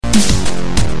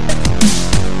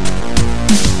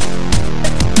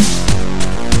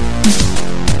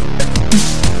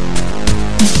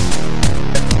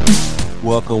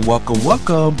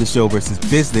welcome to Show versus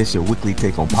Business, your weekly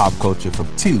take on pop culture from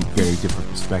two very different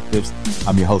perspectives.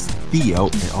 I'm your host, Theo,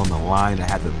 and on the line, I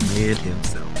have the man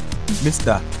himself,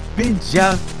 Mr.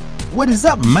 Benja. What is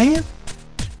up, man?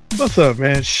 What's up,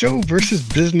 man? Show versus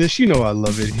Business. You know I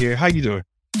love it here. How you doing?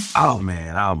 Oh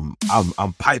man,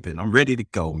 I'm piping. I'm ready to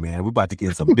go, man. We're about to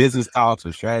get some business talk,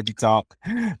 some strategy talk.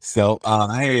 So,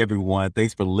 hey everyone,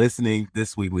 thanks for listening.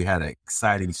 This week we had an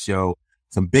exciting show.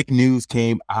 Some big news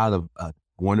came out of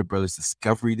Warner Brothers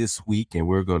Discovery this week, and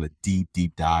we're going to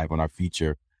deep dive on our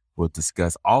feature. We'll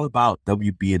discuss all about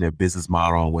WB and their business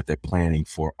model and what they're planning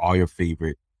for all your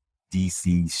favorite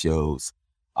DC shows.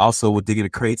 Also, we'll dig into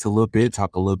crates a little bit,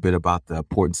 talk a little bit about the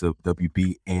importance of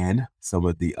WB and some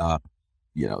of the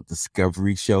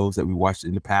Discovery shows that we watched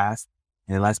in the past.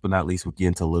 And last but not least, we'll get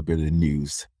into a little bit of the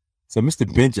news. So,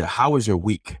 Mr. Benja, how was your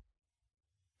week?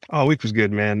 Oh, week was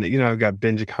good, man. You know, I've got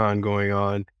BenjaCon going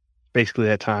on. Basically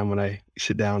that time when I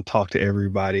sit down, talk to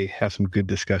everybody, have some good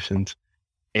discussions,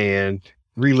 and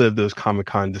relive those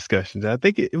Comic-Con discussions. I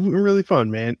think it was really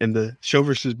fun, man. And the Show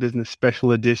versus Business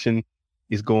special edition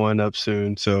is going up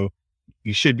soon. So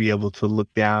you should be able to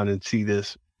look down and see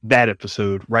that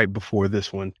episode right before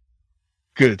this one.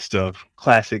 Good stuff.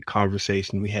 Classic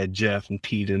conversation. We had Jeff and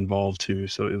Pete involved too.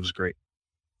 So it was great.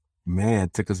 Man,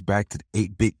 it took us back to the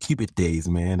 8-bit Cupid days,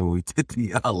 man. When we did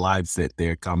the live set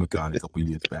there at Comic-Con a couple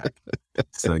years back.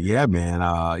 So yeah, man.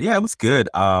 It was good.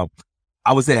 I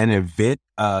was at an event,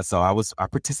 so I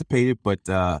participated, but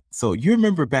so you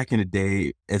remember back in the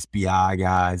day, SBI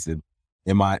guys and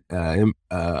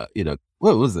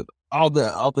what was it? All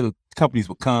the companies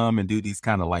would come and do these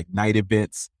kind of like night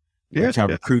events. Trying to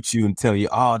recruit you and tell you,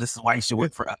 oh, this is why you should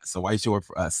work for us. So why you should work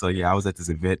for us. So yeah, I was at this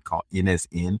event called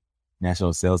NSN,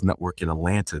 National Sales Network in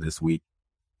Atlanta this week.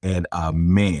 And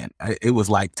man, it was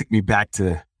like, took me back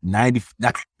to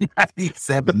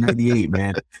 97, 98,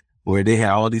 man, where they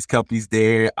had all these companies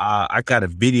there. I got a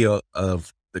video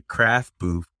of the craft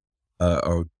booth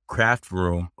or craft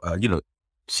room,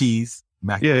 cheese,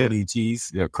 macaroni and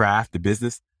cheese, craft, the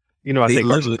business. You know, I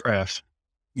think Arts and Crafts.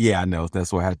 Yeah, I know.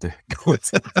 That's why I had to go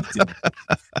into.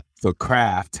 So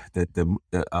Kraft, the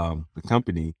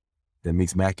company that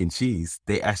makes mac and cheese,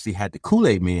 they actually had the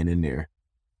Kool-Aid Man in there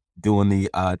doing the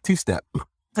two-step.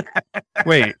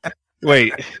 Wait.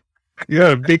 You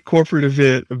had a big corporate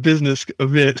event, a business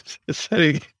event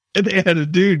setting, and they had a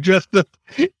dude dressed up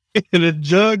in a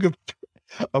jug of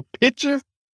a pitcher.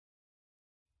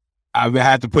 I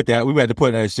had to put that. We had to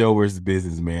put that in Show versus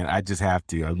Business, man. I just have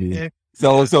to. I mean,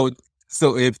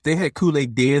 so if they had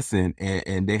Kool-Aid dancing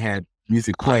and they had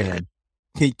music playing,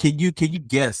 can you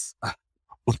guess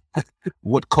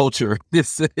what culture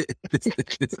this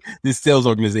sales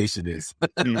organization is?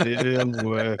 Yeah,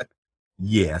 boy.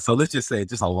 Yeah, so let's just say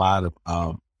just a lot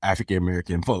of African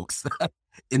American folks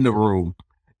in the room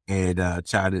and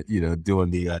trying to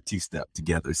doing the two-step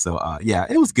together. So yeah,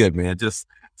 it was good, man. Just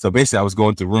so basically, I was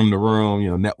going to room,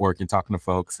 networking, talking to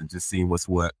folks, and just seeing what's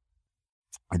what.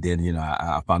 And then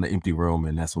I found an empty room,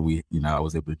 and that's when I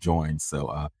was able to join.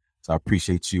 So so I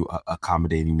appreciate you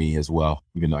accommodating me as well,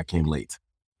 even though I came late.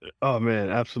 Oh man,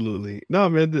 absolutely. No,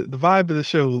 man, the vibe of the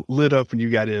show lit up when you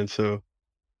got in. So,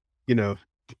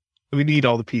 we need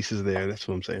all the pieces there. That's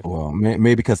what I'm saying. Well,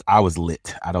 maybe because I was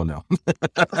lit. I don't know.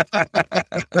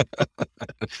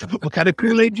 What kind of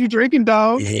Kool-Aid you drinking,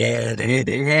 dog? Yeah,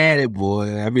 they had it,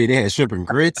 boy. I mean, they had shrimp and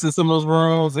grits in some of those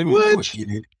rooms. What?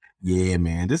 Yeah,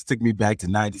 man. This took me back to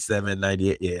 97,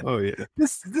 98. Yeah. Oh, yeah.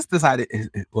 This decided.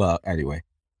 Well, anyway.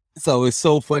 So it's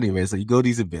so funny, man. So you go to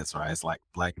these events, right? It's like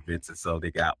black events. And so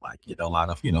they got a lot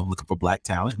of, looking for black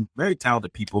getting very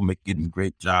talented people, getting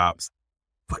great jobs.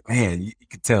 But man, you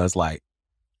can tell it's like,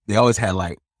 they always had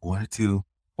like one or two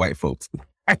white folks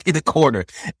in the corner.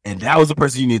 And that was the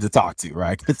person you need to talk to,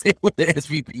 right? Because they were the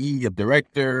SVP, a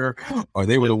director, or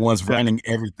they were the ones running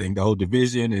everything, the whole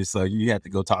division. And so you had to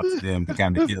go talk to them to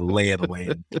kind of get a lay of the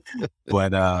land.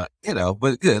 But,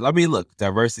 but good. I mean, look,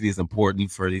 diversity is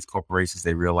important for these corporations.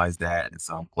 They realize that. And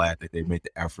so I'm glad that they made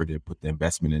the effort and put the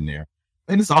investment in there.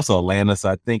 And it's also Atlanta. So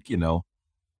I think,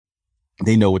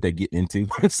 they know what they're getting into.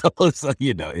 so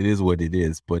it is what it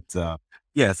is. But,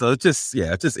 yeah, so it's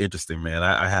just interesting, man.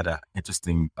 I had an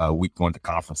interesting week going to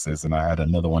conferences, and I had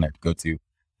another one I had to go to,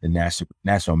 the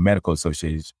National Medical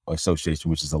Association,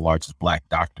 which is the largest black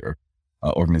doctor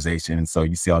organization. And so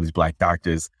you see all these black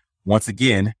doctors, once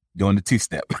again, doing the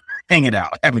two-step, hanging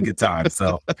out, having a good time.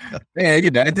 So, man,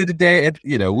 at the end of the day,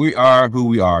 we are who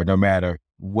we are, no matter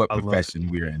what profession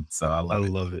we're in. So I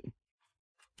love it.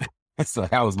 So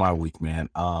that was my week, man.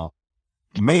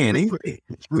 Man,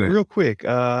 real quick.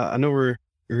 I know we're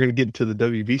going to get into the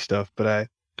WB stuff, but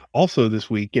Also this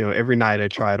week, every night I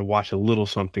try to watch a little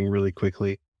something really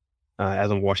quickly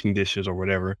as I'm washing dishes or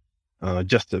whatever,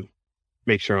 just to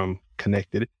make sure I'm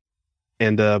connected.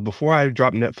 And before I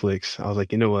dropped Netflix, I was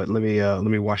like, you know what? Let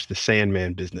me watch the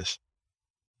Sandman business.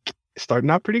 It's starting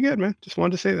out pretty good, man. Just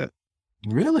wanted to say that.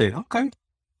 Really? Okay.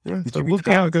 Yeah, Did so you we'll read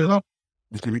the see how it comics? goes.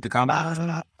 Did you read the comics?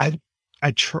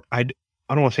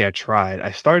 I don't want to say I tried.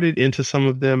 I started into some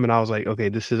of them, and I was like, okay,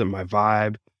 this isn't my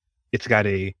vibe. It's got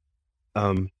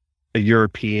um a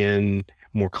European,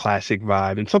 more classic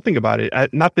vibe, and something about it.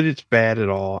 Not that it's bad at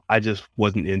all. I just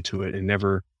wasn't into it and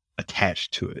never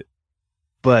attached to it.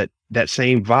 But that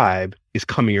same vibe is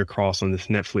coming across on this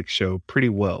Netflix show pretty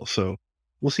well. So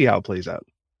we'll see how it plays out.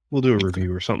 We'll do a Okay.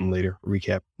 review or something later,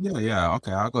 recap. Yeah.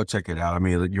 Okay. I'll go check it out. I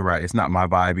mean, you're right. It's not my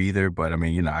vibe either, but I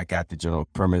mean, I got the general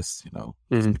premise,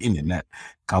 Mhm. being in that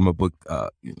comic book,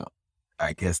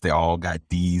 I guess they all got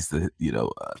D's, the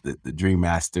Dream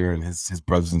Master and his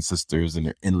brothers and sisters and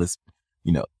their endless,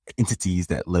 you know, entities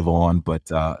that live on. But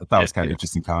I thought it was kind of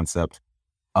interesting concept.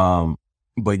 Um,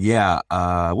 but yeah,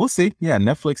 we'll see. Yeah,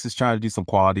 Netflix is trying to do some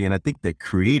quality, and I think the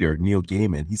creator Neil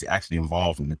Gaiman, he's actually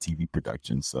involved in the TV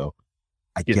production. So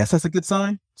I Yeah. guess that's a good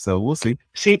sign. So we'll see.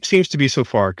 Seems to be so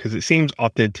far because it seems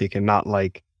authentic and not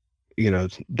like,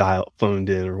 dial phoned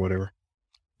in or whatever.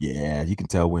 Yeah, you can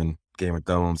tell when Game of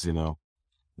Thrones,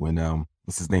 when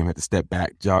what's his name had to step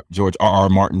back, George R. R.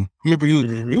 Martin. Remember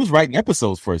he was writing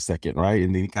episodes for a second, right?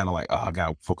 And then he kind of like, oh, I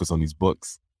gotta focus on these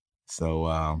books.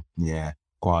 So yeah,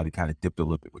 quality kind of dipped a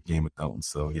little bit with Game of Thrones.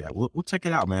 So yeah, we'll check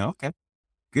it out, man. Okay.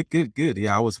 Good.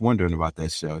 Yeah, I was wondering about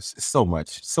that show. It's so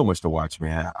much to watch,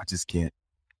 man. I just can't.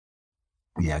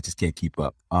 Yeah, I just can't keep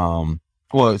up.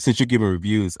 Well, since you're giving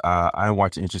reviews, I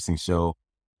watched an interesting show.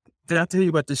 Did I tell you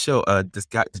about this show?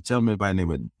 The gentleman by the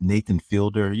name of Nathan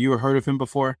Fielder. You ever heard of him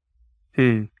before?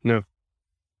 No.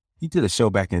 He did a show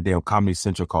back in the day on Comedy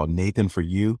Central called Nathan for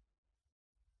You.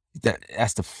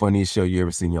 That's the funniest show you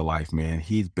ever seen in your life, man.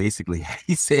 He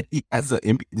said he has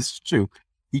this is true.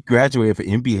 He graduated from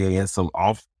MBA and some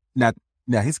off. Now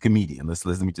he's a comedian.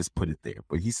 Let me just put it there.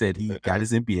 But he said he got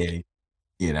his MBA,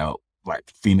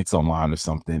 like Phoenix Online or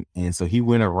something. And so he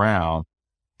went around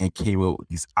and came up with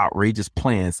these outrageous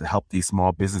plans to help these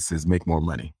small businesses make more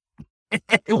money.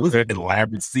 It was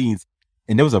elaborate scenes.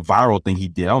 And there was a viral thing he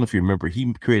did. I don't know if you remember.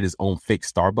 He created his own fake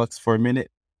Starbucks for a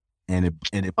minute. And it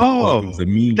it was a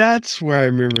meme. That's where I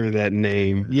remember that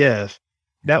name. Yes.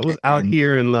 That was out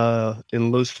here in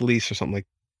Los Feliz or something like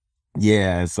that.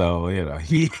 Yeah. And so,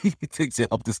 he takes to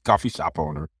help this coffee shop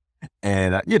owner.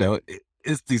 And,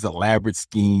 it's these elaborate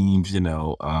schemes,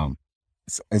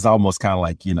 it's almost kind of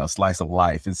like, slice of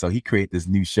life. And so he created this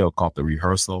new show called The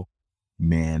Rehearsal.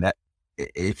 Man, that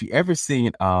if you ever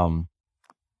seen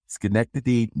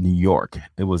Schenectady, New York,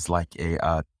 it was like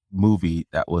a movie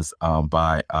that was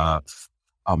by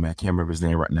oh man, I can't remember his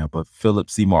name right now, but Philip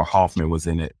Seymour Hoffman was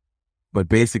in it. But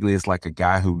basically it's like a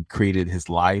guy who created his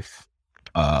life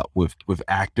with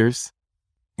actors.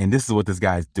 And this is what this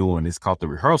guy's doing. It's called The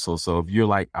Rehearsal. So if you're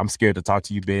like, I'm scared to talk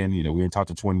to you, Ben, we ain't talked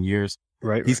to 20 years.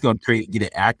 Right. He's going to get an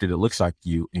actor that looks like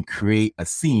you and create a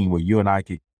scene where you and I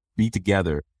could be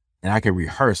together and I can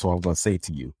rehearse what I'm going to say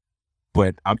to you.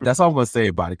 But that's all I'm going to say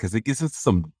about it, because it gets into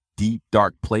some deep,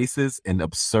 dark places, and the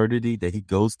absurdity that he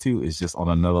goes to is just on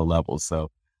another level.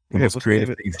 So what's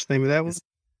the name of that one?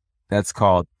 That's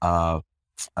called The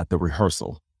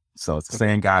Rehearsal. So it's the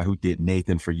same guy who did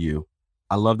Nathan for You.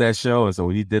 I love that show. And so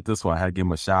when he did this one, I had to give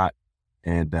him a shot,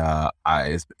 and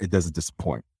it doesn't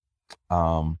disappoint.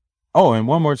 Oh, and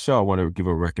one more show I want to give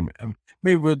a recommend.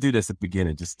 Maybe we'll do this at the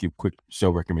beginning. Just give quick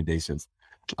show recommendations.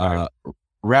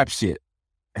 Rap Shit.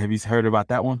 Have you heard about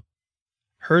that one?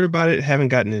 Heard about it. Haven't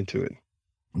gotten into it.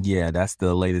 Yeah, that's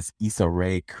the latest Issa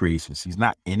Rae creation. She's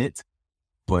not in it,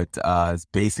 but it's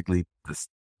basically this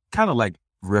kind of like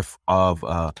riff of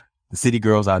the city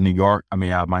girls out of out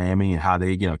of Miami, and how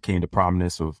they, came to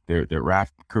prominence with their rap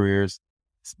careers.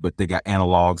 But they got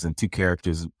analogs and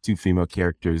two female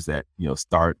characters that,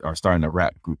 are starting a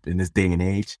rap group in this day and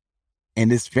age.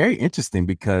 And it's very interesting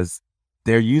because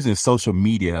they're using social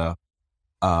media.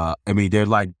 They're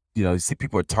like, you see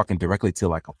people are talking directly to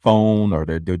like a phone, or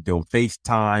they're doing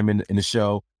FaceTime in the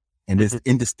show, and it's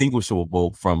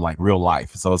indistinguishable from like real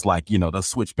life. So it's like, they'll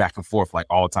switch back and forth like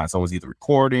all the time. Someone's either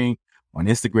recording on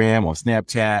Instagram or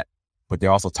Snapchat, but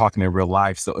they're also talking in real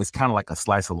life. So it's kind of like a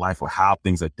slice of life of how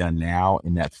things are done now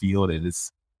in that field. And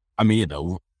it's, I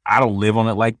don't live on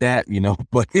it like that,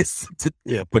 but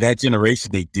but that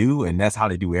generation, they do, and that's how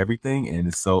they do everything. And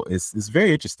it's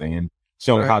very interesting, and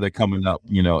showing how they're coming up,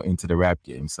 into the rap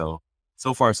game. So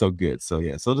far so good. So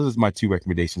yeah, so this is my two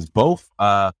recommendations. Both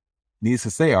needless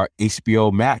to say, are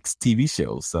HBO Max TV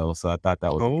shows. So I thought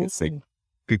that was a good thing.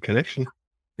 Good connection.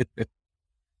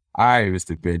 All right,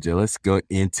 Mr. Benja, let's go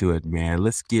into it, man.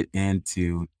 Let's get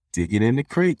into digging in the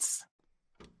crates.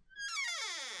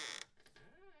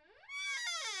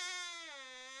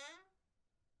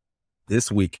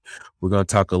 This week, we're going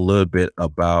to talk a little bit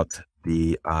about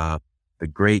the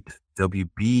great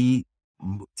WB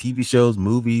TV shows,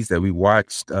 movies that we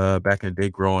watched back in the day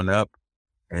growing up.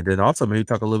 And then also maybe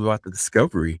talk a little bit about the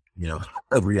Discovery,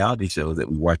 of reality shows that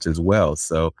we watch as well.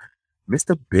 So,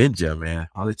 Mr. Benja, man,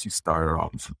 I'll let you start it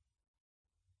off.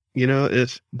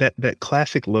 It's that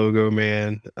classic logo,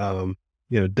 man.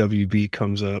 WB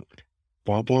comes up,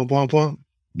 bwomp, bwomp, bwomp,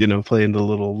 bwomp, playing the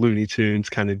little Looney Tunes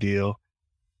kind of deal.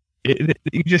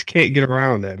 You just can't get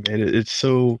around that, man. It's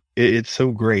so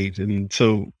great and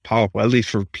so powerful, at least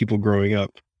for people growing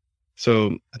up.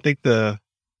 So I think the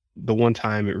one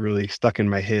time it really stuck in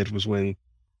my head was when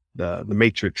the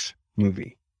Matrix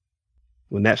movie,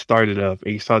 when that started up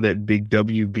and you saw that big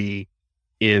WB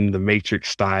in the Matrix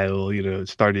style, it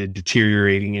started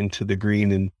deteriorating into the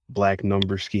green and black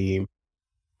number scheme.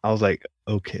 I was like,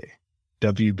 okay,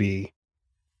 WB.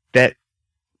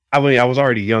 I was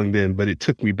already young then, but it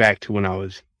took me back to when I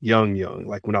was young,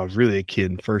 like when I was really a kid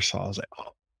and first saw, I was like,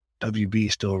 oh, WB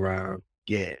is still around.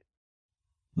 Yeah.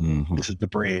 Mm-hmm. This is the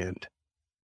brand.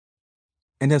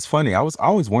 And that's funny. I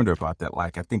always wonder about that.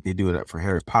 Like, I think they do it for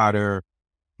Harry Potter.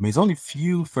 I mean, it's only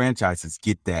few franchises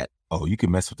get that. Oh, you can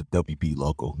mess with the WB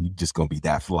logo. You're just going to be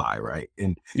that fly, right?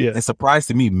 And it's surprised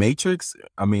to me, Matrix,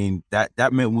 I mean,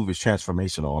 that movie is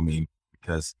transformational. I mean,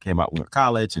 because it came out when we were in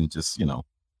college and just,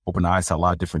 opened eyes to a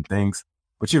lot of different things.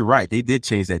 But you're right. They did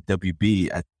change that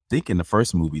WB, I think, in the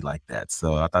first movie like that.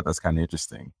 So I thought that's kind of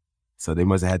interesting. So they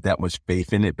must have had that much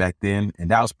faith in it back then. And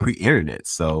that was pre-internet.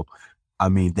 So, I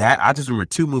mean, I just remember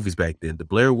two movies back then, the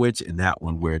Blair Witch and that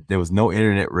one, where there was no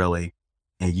internet really.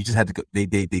 And you just had to go, they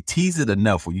teased it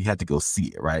enough where you had to go see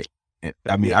it, right? And,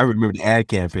 I mean, I remember the ad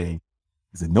campaign.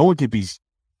 It said, no one can be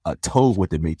told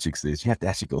what the Matrix is. You have to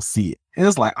actually go see it. And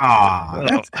it's like,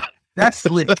 that's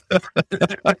slick.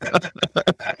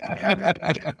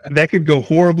 That could go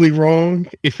horribly wrong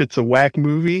if it's a whack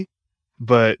movie.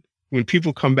 But when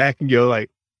people come back and go like,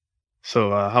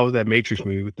 so how was that Matrix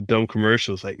movie with the dumb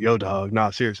commercials? Like, yo, dog,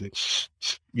 nah, seriously,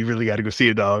 you really got to go see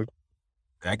it, dog.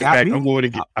 That got me.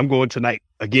 I'm going tonight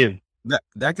again.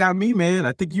 That got me, man.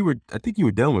 I think you were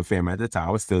done with fam at that time.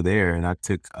 I was still there, and I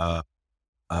took a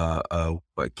young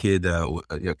kid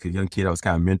I was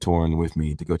kind of mentoring with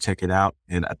me to go check it out.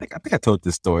 And I think I told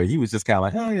this story. He was just kind of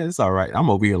like, oh yeah, it's all right. I'm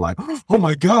over here like, oh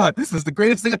my God, this is the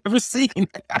greatest thing I've ever seen.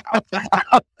 I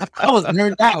was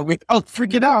nerded out. I was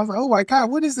freaking out. I was like, oh my God,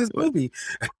 what is this movie?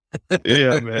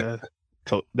 Yeah, man.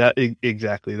 So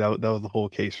exactly. That was the whole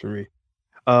case for me.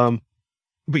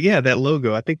 But yeah, that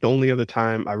logo, I think the only other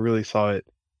time I really saw it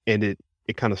and it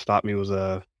kind of stopped me was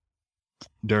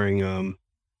during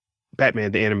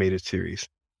Batman the Animated Series,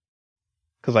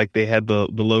 because like they had the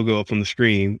logo up on the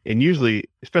screen, and usually,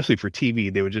 especially for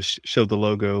TV, they would just show the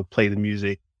logo, play the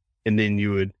music, and then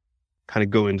you would kind of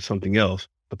go into something else.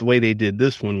 But the way they did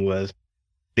this one was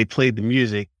they played the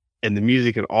music, and the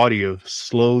music and audio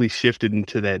slowly shifted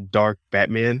into that dark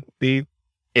Batman theme,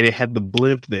 and it had the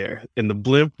blimp there, and the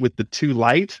blimp with the two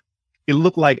lights, it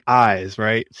looked like eyes,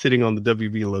 right, sitting on the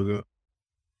WB logo.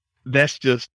 That's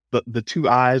just the two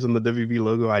eyes on the WB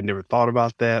logo. I never thought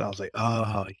about that. I was like,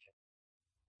 oh,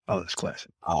 that's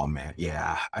classic. Oh man,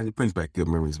 yeah, it brings back good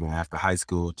memories, man. After high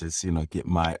school, just get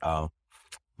my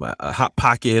Hot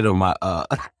Pocket or my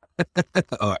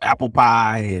or apple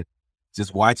pie, and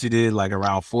just watching it like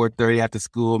around 4:30 after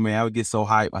school. Man, I would get so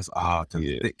hyped. I was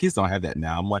the kids don't have that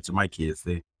now. I'm watching my kids.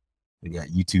 They got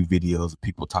YouTube videos of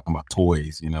people talking about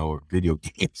toys, or video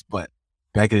games, but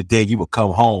back in the day, you would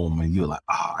come home and you were like,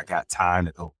 oh, I got time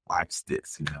to go watch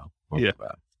this, Yeah.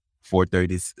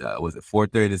 4:30, was it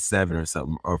 4:37 or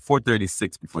something, or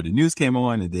 4:36 before the news came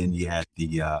on, and then you had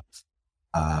the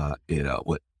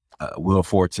Wheel of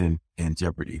Fortune and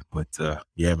Jeopardy. But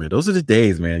yeah, man, those are the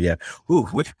days, man. Yeah, ooh,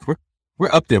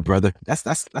 we're up there, brother. That's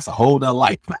a whole nother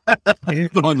life. We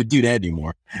don't even do that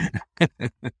anymore.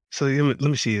 So let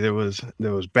me see. There was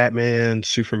Batman,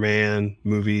 Superman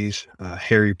movies,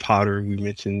 Harry Potter. We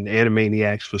mentioned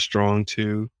Animaniacs was strong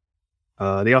too.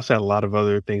 They also had a lot of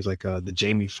other things like the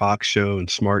Jamie Foxx show and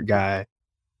Smart Guy.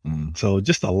 So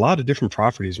just a lot of different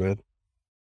properties, man.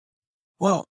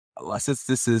 Well, since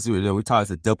this is, we talk as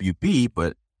a WB,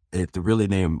 but the really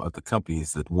name of the company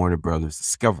is the Warner Brothers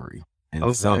Discovery. And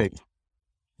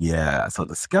yeah, so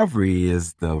Discovery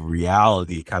is the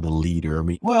reality kind of leader. I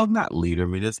mean, well, not leader. I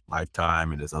mean, there's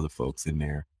Lifetime and there's other folks in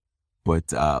there.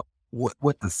 But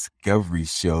what Discovery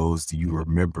shows do you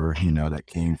remember, that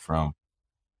came from,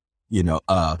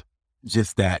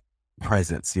 just that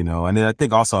presence, and then I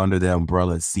think also under the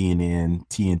umbrella CNN,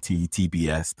 TNT,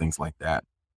 TBS, things like that.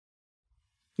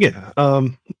 Yeah.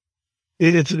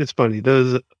 It's funny.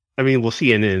 Well,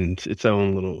 CNN's its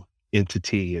own little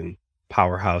entity and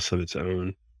powerhouse of its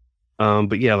own.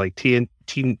 But yeah, like TNT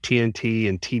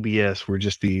and TBS were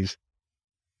just these.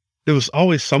 There was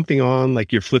always something on,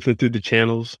 like you're flipping through the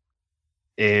channels,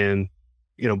 and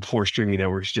before streaming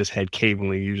networks just had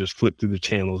cable, and you just flip through the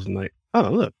channels and like, oh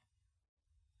look,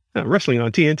 wrestling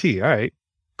on TNT. All right,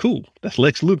 cool. That's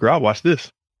Lex Luger. I'll watch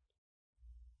this.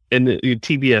 And the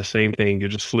TBS, same thing. You're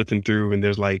just flipping through, and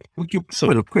there's like, we can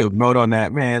put a quick note on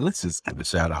that, man. Let's just give a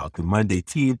shout out to Monday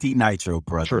TNT Nitro,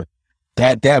 brother. Sure.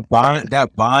 That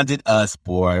bonded us,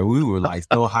 boy. We were like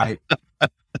so hyped.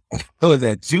 What was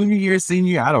that, junior year,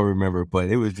 senior year? I don't remember, but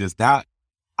it was just that.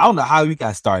 I don't know how we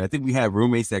got started. I think we had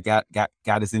roommates that got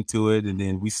us into it, and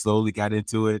then we slowly got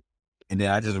into it. And then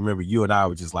I just remember you and I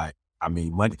were just like,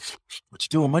 Monday, what you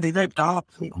doing Monday night, dog?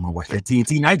 I'm gonna watch that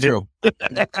TNT Nitro.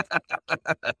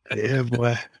 Yeah,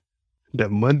 boy, that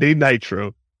Monday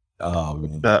Nitro. Oh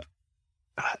man,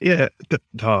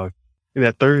 dog. And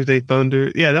that Thursday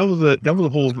Thunder. Yeah, that was a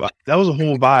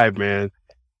whole vibe, man.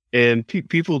 And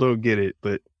people don't get it,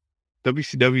 but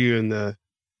WCW and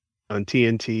on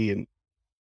TNT, and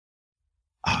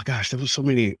oh gosh, there was so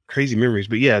many crazy memories.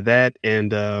 But yeah, that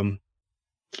and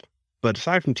but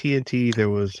aside from TNT, there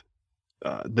was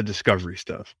the Discovery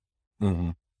stuff. Mm-hmm.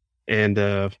 And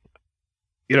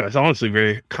it's honestly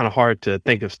very kind of hard to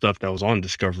think of stuff that was on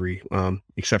Discovery,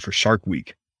 except for Shark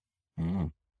Week. Mm-hmm.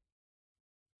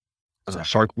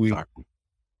 Shark Week,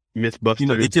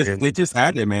 Mythbusters. They just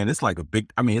had it, man. It's like a big.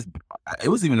 It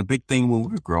was even a big thing when we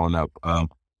were growing up.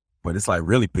 But it's like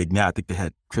really big now. I think they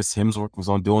had Chris Hemsworth was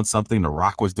on doing something. The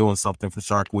Rock was doing something for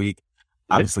Shark Week.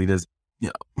 Obviously, there's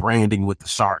branding with the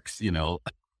sharks.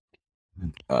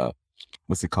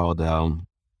 What's it called? I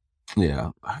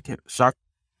can't. Shark.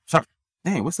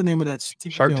 Dang, what's the name of that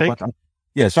TV Shark show? Tank?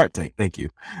 Yeah, Shark Tank. Thank you.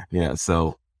 Yeah,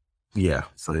 so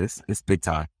it's big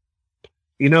time.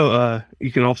 You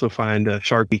can also find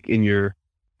Shark Week in your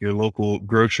local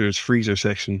grocer's freezer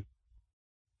section.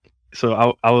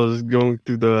 So I was going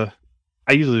through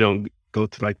I usually don't go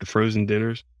to like the frozen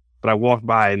dinners, but I walked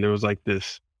by and there was like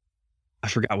this, I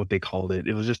forgot what they called it.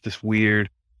 It was just this weird,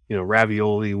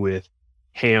 ravioli with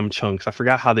ham chunks. I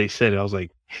forgot how they said it. I was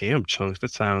like, ham chunks?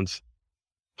 That sounds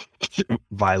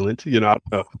violent, I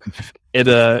don't know. And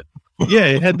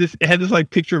it had this like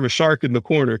picture of a shark in the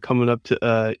corner coming up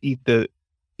to eat the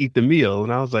meal,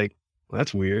 and I was like, well,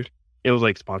 that's weird. It was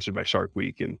like sponsored by Shark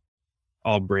Week and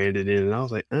all branded in, and I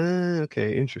was like,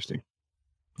 okay, interesting.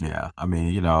 Yeah,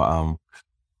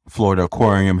 Florida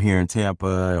Aquarium here in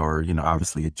Tampa, or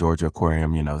obviously at Georgia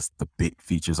Aquarium, the big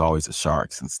features always the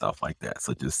sharks and stuff like that.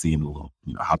 So just seeing a little,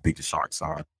 how big the sharks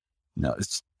are.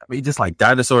 It's just like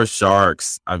dinosaur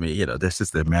sharks. That's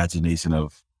just the imagination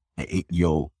of an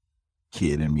 8-year-old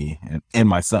kid in me and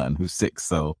my son who's 6.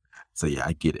 So yeah,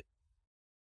 I get it.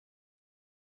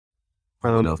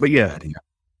 But yeah,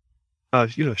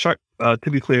 Shark.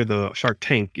 To be clear, the Shark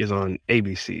Tank is on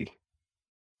ABC.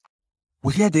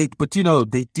 Well, yeah, they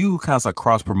do kind of like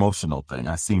cross promotional thing.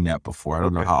 I've seen that before. I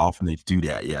don't know how often they do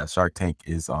that. Yeah, Shark Tank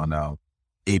is on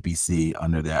ABC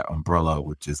under that umbrella,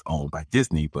 which is owned by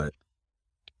Disney. But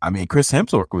Chris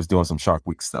Hemsworth was doing some Shark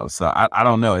Week stuff. So I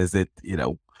don't know. Is it,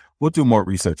 we'll do more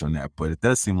research on that. But it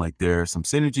does seem like there's some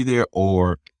synergy there,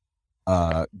 or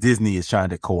Disney is trying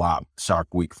to co-opt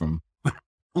Shark Week from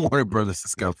Warner Brothers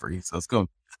Discovery. So it's going.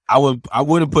 I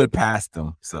wouldn't put it past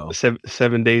them. So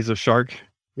 7 days of Shark.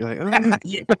 You're like,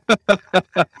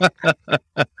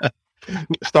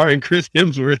 starring Chris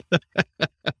Hemsworth.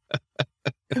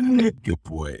 Good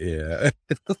boy, yeah.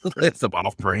 It's about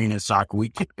off-brain and Shark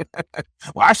Week.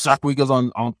 Well, our Shark Week is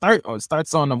on Thursday, or it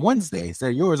starts on a Wednesday. So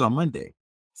yours on Monday.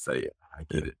 So yeah, I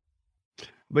get it.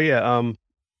 But yeah,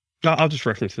 I'll just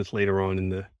reference this later on in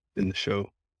the show.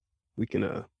 We can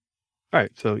all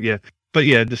right. So yeah, but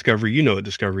yeah, Discovery. What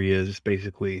Discovery is. It's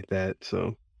basically that.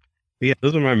 So yeah,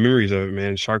 those are my memories of it,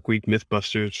 man. Shark Week,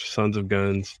 Mythbusters, Sons of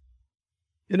Guns,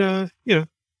 and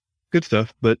good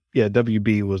stuff. But yeah,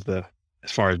 WB was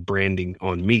as far as branding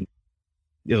on me,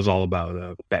 it was all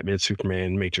about Batman,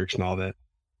 Superman, Matrix, and all that.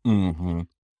 Mm-hmm.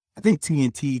 I think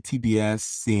TNT, TBS,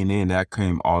 CNN, that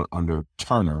came all under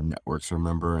Turner Networks,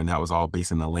 remember? And that was all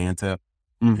based in Atlanta.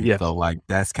 Mm-hmm. Yeah. So like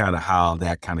that's kind of how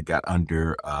that kind of got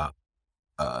under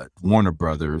Warner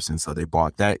Brothers, and so they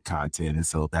bought that content, and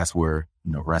so that's where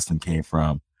wrestling came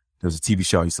from. There was a TV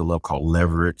show I used to love called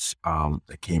Leverage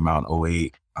that came out in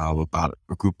 2008. about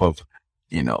a group of,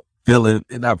 not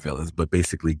villains, but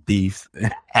basically thieves,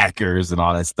 hackers, and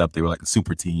all that stuff. They were like a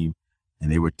super team,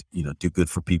 and they would, do good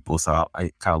for people. So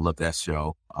I kind of love that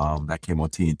show. That came on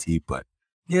TNT, but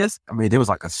yes, I mean, there was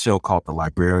like a show called The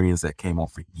Librarians that came on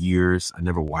for years. I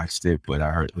never watched it, but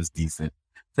I heard it was decent.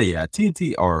 So yeah,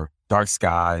 TNT or Dark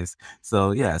Skies.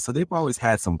 So yeah, so they've always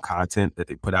had some content that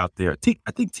they put out there. I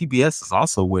think TBS is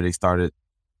also where they started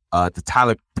the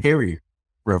Tyler Perry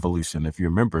revolution. If you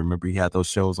remember he had those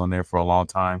shows on there for a long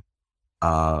time.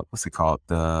 What's it called?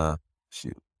 I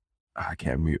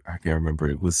can't remember.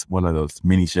 It was one of those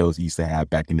mini shows he used to have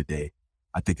back in the day.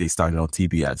 I think they started on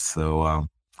TBS.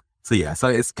 So yeah, so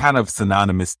it's kind of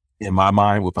synonymous in my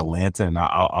mind with Atlanta, and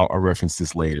I'll reference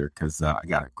this later because I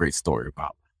got a great story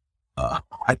about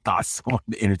my thoughts on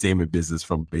the entertainment business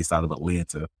based out of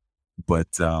Atlanta.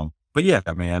 But yeah,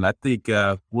 man, I think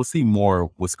we'll see more of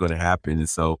what's going to happen, and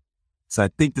so I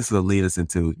think this will lead us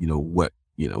into what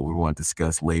we want to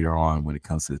discuss later on when it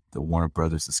comes to the Warner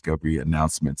Brothers Discovery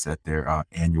announcements at their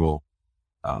annual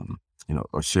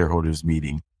or shareholders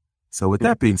meeting. So with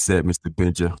that being said, Mr.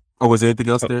 Benja, was there anything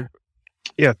else there?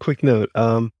 Yeah, quick note.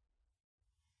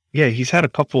 Yeah,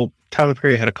 Tyler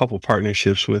Perry had a couple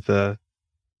partnerships with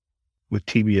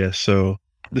TBS. So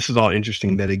this is all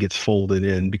interesting that it gets folded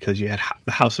in because you had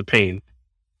the House of Pain.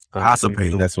 House of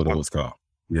Pain, that's what it was called.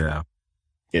 Yeah.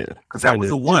 Yeah. Because that was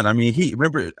the one. I mean,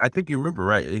 I think you remember,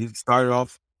 right? He started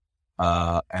off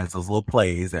as those little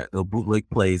plays, the bootleg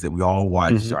plays that we all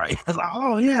watched, right? I was like,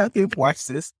 oh yeah, I can watch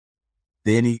this.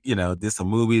 Then he, did some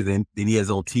movies, and then he has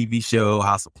his own TV show,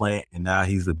 House of Plant, and now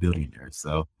he's a billionaire.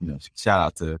 So, shout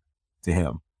out to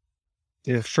him.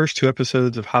 Yeah, first 2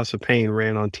 episodes of House of Pain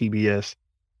ran on TBS,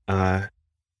 and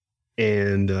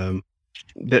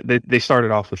they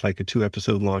started off with like a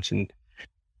 2-episode launch, and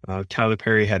Tyler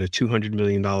Perry had a $200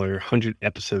 million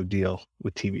 100-episode deal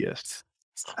with TBS.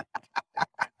 I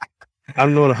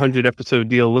don't know what a 100-episode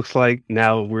deal looks like.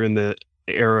 Now we're in the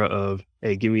era of,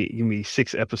 hey, give me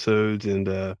 6 episodes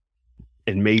and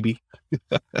maybe.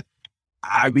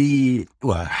 I mean,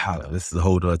 well, this is a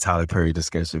whole other Tyler Perry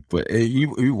discussion, but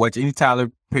you watch any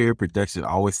Tyler Perry production,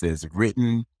 always says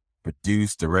written,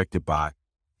 produced, directed by,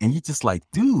 and you're just like,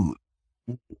 dude,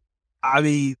 I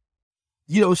mean,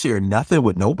 you don't share nothing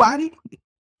with nobody.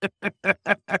 And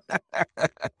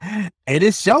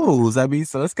it shows. I mean,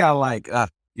 so it's kind of like, so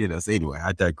anyway,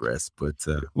 I digress, but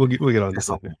we'll get on this.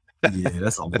 Yeah,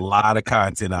 that's a lot of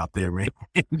content out there, man.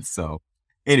 So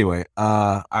anyway,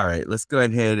 all right, let's go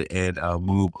ahead and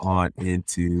move on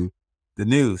into the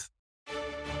news.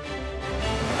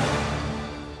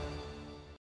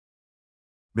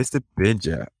 Mr.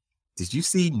 Benja, did you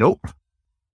see Nope?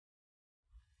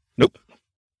 Nope.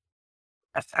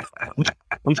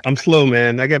 I'm slow,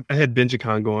 man. I had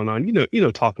BenjaCon going on.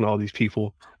 Talking to all these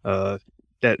people. That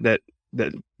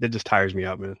just tires me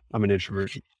out, man. I'm an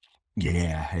introvert.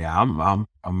 Yeah.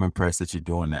 I'm impressed that you're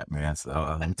doing that, man.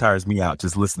 So it tires me out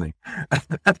just listening.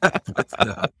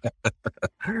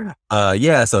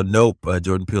 So Nope,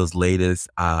 Jordan Peele's latest.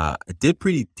 It did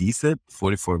pretty decent,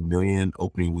 44 million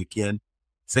opening weekend.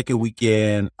 Second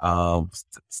weekend,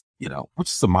 which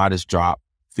is a modest drop,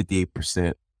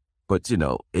 58%. But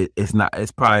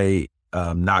it's probably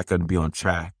not going to be on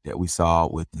track that we saw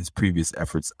with his previous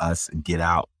efforts, Us and Get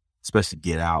Out, especially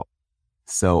Get Out.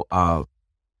 So I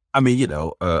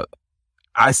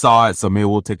saw it, so maybe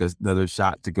we'll take another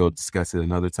shot to go discuss it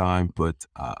another time. But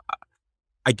I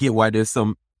get why there's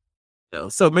some,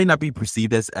 so it may not be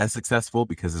perceived as successful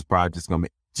because it's probably just going to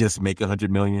make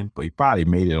 100 million, but he probably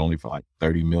made it only for like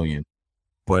 30 million.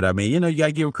 But I mean, you got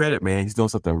to give him credit, man. He's doing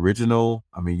something original.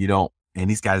 I mean, and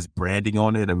he's got his branding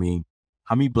on it. I mean,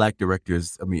 how many Black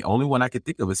directors? I mean, only one I could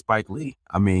think of is Spike Lee.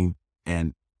 I mean,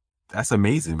 and that's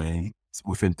amazing, man.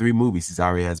 Within 3 movies, he's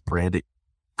already has branded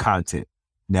content.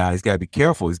 Now he's got to be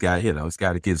careful. He's got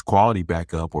to get his quality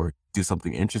back up or do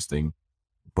something interesting.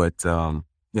 But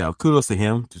kudos to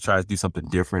him to try to do something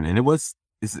different. And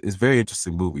it's a very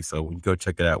interesting movie. So when you go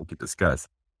check it out, we can discuss.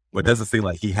 But it doesn't seem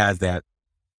like he has that.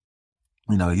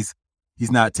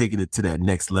 He's not taking it to that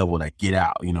next level that Get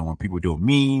Out. When people are doing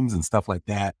memes and stuff like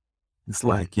that, it's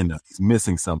like he's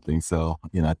missing something. So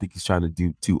I think he's trying to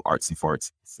do too artsy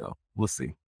fartsy. So we'll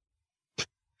see.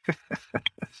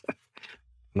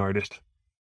 An artist.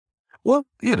 Well,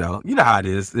 you know how it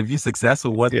is. If you're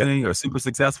successful one thing or super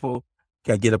successful, you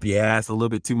gotta get up your ass a little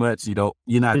bit too much. You're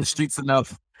not in the streets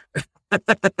enough.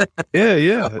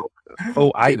 Yeah.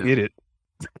 Oh, I get it.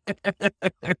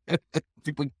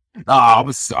 People,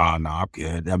 I'm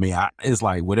good. I mean, it's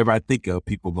like whatever I think of,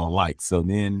 people gonna like. So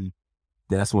then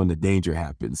that's when the danger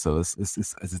happens. So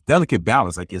it's a delicate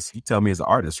balance, I guess. You tell me as an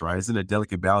artist, right? Isn't it a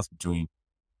delicate balance between,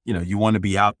 you want to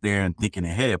be out there and thinking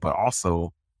ahead, but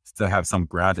also still have some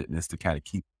groundedness to kind of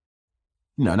keep,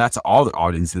 not to all the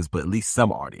audiences, but at least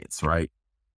some audience, right?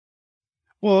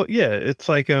 Well, yeah, it's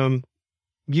like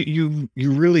you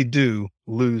really do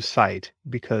lose sight,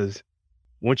 because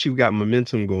once you've got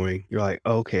momentum going, you're like,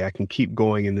 oh, okay, I can keep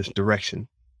going in this direction.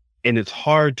 And it's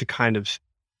hard to kind of,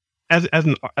 as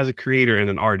a creator and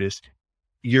an artist,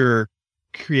 your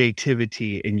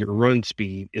creativity and your run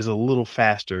speed is a little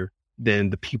faster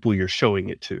than the people you're showing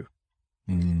it to.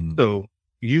 Mm. So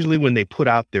usually when they put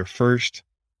out their first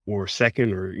or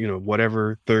second or,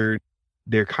 whatever, third,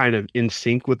 they're kind of in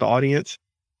sync with the audience.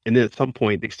 And then at some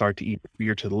point they start to either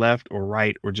veer to the left or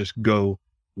right, or just go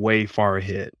way far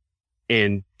ahead.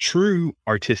 And true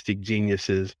artistic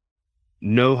geniuses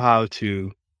know how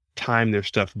to time their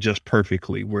stuff just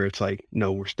perfectly, where it's like,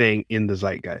 no, we're staying in the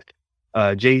zeitgeist.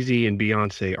 Jay-Z and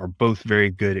Beyonce are both very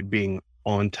good at being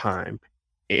on time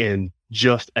and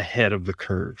just ahead of the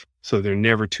curve. So they're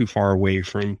never too far away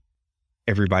from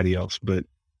everybody else, but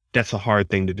that's a hard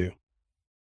thing to do.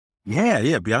 Yeah.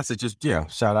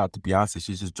 Beyonce shout out to Beyonce.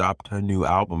 She just dropped her new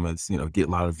album and, get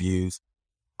a lot of views.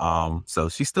 So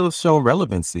she's still showing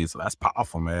relevancy. So that's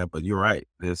powerful, man. But you're right.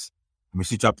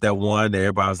 She dropped that one that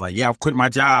everybody was like, yeah, I'm quitting my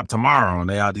job tomorrow. And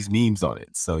they have these memes on it.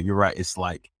 So you're right. It's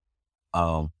like,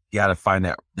 you got to find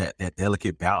that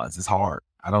delicate balance. It's hard.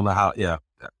 I don't know how,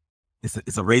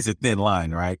 it's a razor thin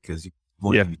line, right? Because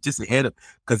you're just ahead of,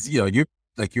 because, you're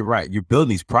right. You're building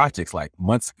these projects like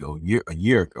months ago, a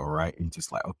year ago, right? And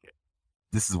just like, okay,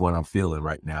 this is what I'm feeling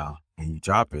right now. And you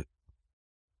drop it.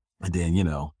 And then,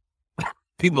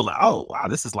 people are like, oh, wow,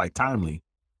 this is like timely.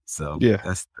 So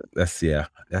that's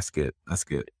good. That's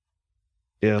good.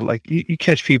 Yeah. Like you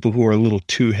catch people who are a little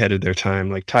too ahead of their time,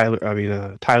 like Tyler,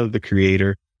 the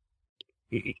Creator.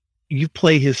 You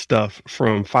play his stuff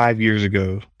from 5 years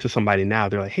ago to somebody now,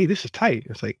 they're like, hey, this is tight.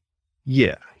 It's like,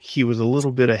 yeah, he was a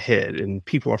little bit ahead and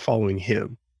people are following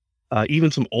him.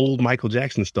 Even some old Michael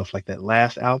Jackson stuff, like that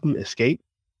last album, Escape.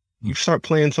 You start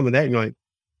playing some of that and you're like,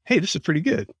 hey, this is pretty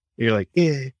good. And you're like,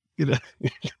 yeah,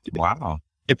 Wow.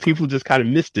 And people just kind of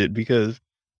missed it because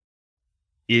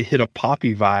it hit a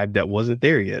poppy vibe that wasn't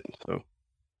there yet. So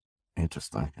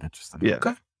interesting. Yeah.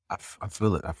 Okay. I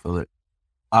feel it.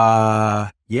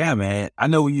 Yeah, man. I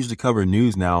know we usually cover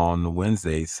news now on the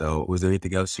Wednesday. So was there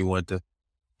anything else you wanted to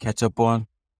catch up on?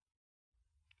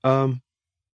 Yeah,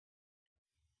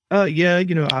 out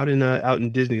in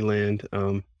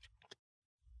Disneyland,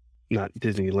 not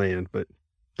Disneyland, but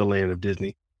the land of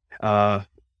Disney. Their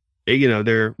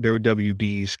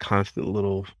WB's constant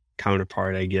little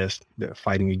counterpart, I guess, they're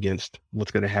fighting against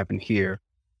what's going to happen here.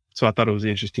 So I thought it was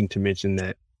interesting to mention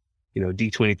that,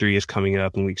 D23 is coming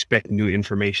up and we expect new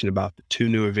information about the 2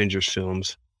 new Avengers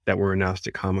films that were announced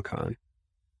at Comic-Con.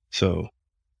 So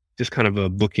just kind of a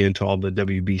bookend to all the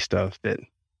WB stuff that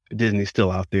Disney's still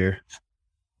out there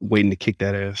waiting to kick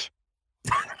that ass.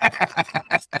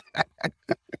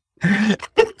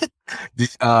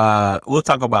 We'll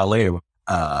talk about later.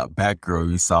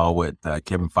 Batgirl, you saw what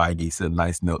Kevin Feige sent a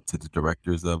nice note to the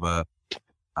directors of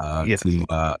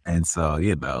and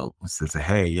so says,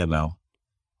 hey,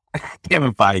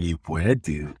 Kevin Feige, boy, that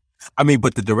dude. I mean,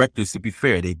 but the directors, to be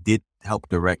fair, they did help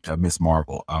direct Miss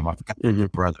Marvel. I forgot the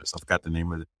brothers. I forgot the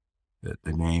name of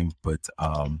the name, but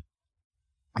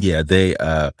they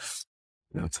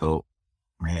so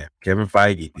man, Kevin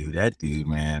Feige, dude, that dude,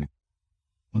 man.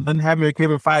 Nothing happened with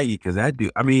Kevin Feige because that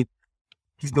dude, I mean,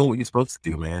 he's doing what you're supposed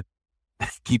to do, man.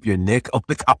 Keep your neck on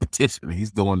the competition.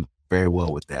 He's doing very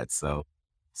well with that. So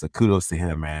kudos to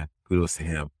him, man. Kudos to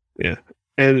him. Yeah.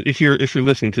 And if you're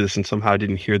listening to this and somehow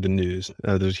didn't hear the news,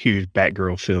 there's a huge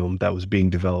Batgirl film that was being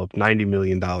developed. $90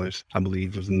 million, I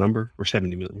believe, was the number, or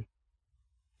 $70 million.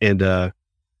 And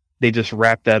they just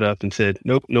wrapped that up and said,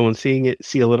 nope, no one's seeing it.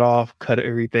 Seal it off. Cut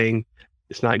everything.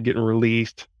 It's not getting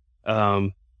released. No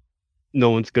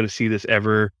one's going to see this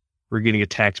ever. We're getting a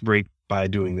tax break by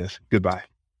doing this. Goodbye.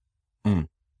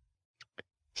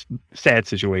 Sad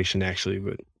situation, actually,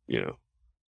 but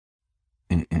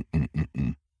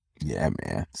Yeah,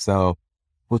 man. So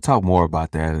we'll talk more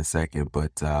about that in a second.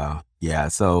 But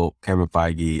so Kevin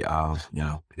Feige,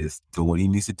 is doing what he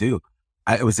needs to do.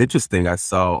 It was interesting. I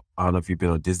don't know if you've been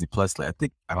on Disney Plus. I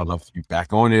don't know if you're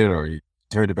back on it or you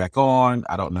turned it back on.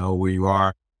 I don't know where you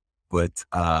are, but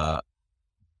the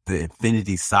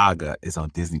Infinity Saga is on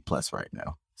Disney Plus right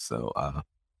now. So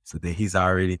he's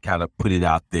already kind of put it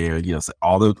out there. So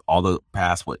all the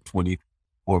past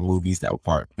 24 movies that were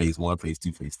part of Phase 1, Phase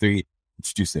 2, Phase 3.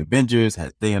 Introduced the Avengers,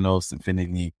 had Thanos,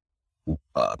 Infinity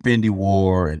Infinity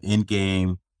War and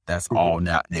Endgame, that's all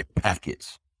now in their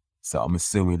package. So I'm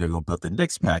assuming they're going to build the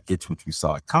next package, which we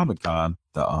saw at Comic-Con,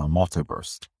 the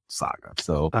Multiverse Saga.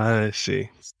 So I see.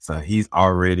 So he's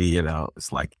already,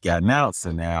 it's like got announced,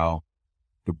 and now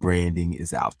the branding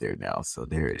is out there now. So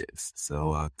there it is.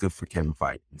 So good for Kevin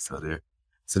Feige. So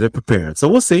they're preparing. So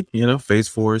we'll see. Phase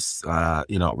 4 is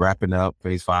wrapping up.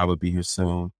 Phase 5 will be here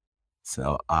soon.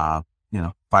 So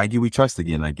Feige we trust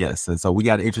again, I guess. And so we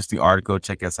got an interesting article.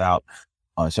 Check us out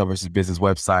on Show versus Business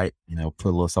website. Put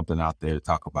a little something out there to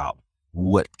talk about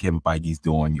what Kevin Feige's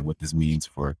doing and what this means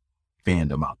for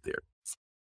fandom out there.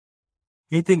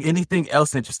 Anything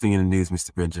else interesting in the news,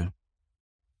 Mr. Benjamin?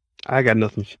 I got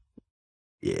nothing.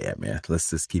 Yeah, man. Let's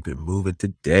just keep it moving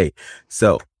today.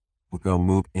 So we're going to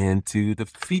move into the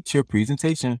feature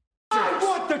presentation. I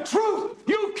want the truth.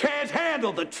 You can't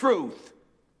handle the truth.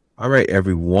 All right,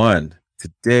 everyone.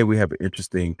 Today we have an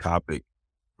interesting topic.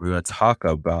 We're going to talk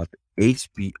about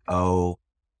HBO,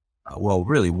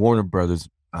 really Warner Brothers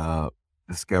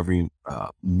Discovery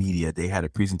Media. They had a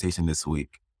presentation this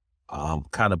week.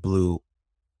 Kind of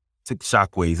took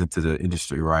shockwaves into the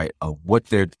industry, right? Of what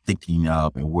they're thinking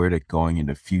of and where they're going in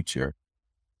the future.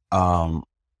 And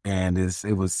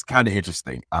it was kind of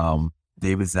interesting.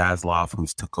 David Zaslav,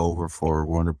 who's took over for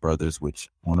Warner Brothers, which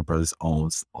Warner Brothers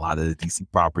owns a lot of the DC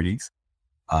properties,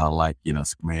 like,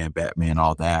 Superman, Batman,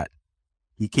 all that.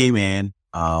 He came in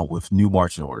with new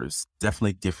marching orders,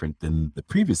 definitely different than the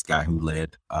previous guy who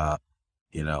led,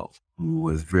 who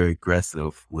was very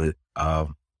aggressive with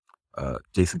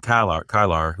Jason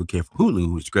Kilar, who came from Hulu,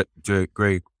 who's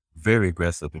very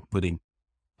aggressive in putting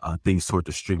things toward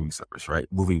the streaming service, right?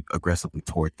 Moving aggressively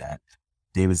toward that.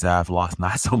 David Zaslav,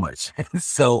 not so much.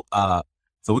 So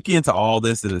we'll get into all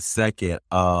this in a second.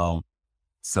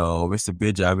 So Mr.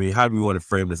 Benja, how do we want to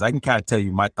frame this? I can kind of tell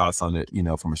you my thoughts on it,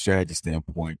 from a strategy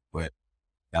standpoint, but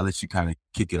I'll let you kind of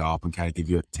kick it off and kind of give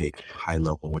you a take, high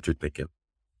level, on what you're thinking.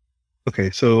 Okay,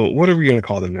 so what are we going to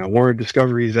call them now? Warner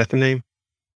Discovery, is that the name?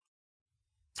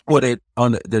 Well,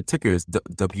 the ticker is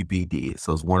WBD,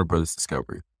 so it's Warner Brothers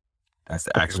Discovery. That's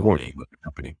the actual name of the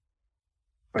company.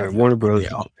 All right, Warner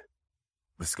Brothers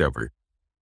Discovery.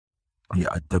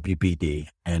 Yeah, WBD,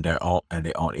 and they own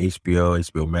HBO,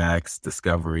 HBO Max,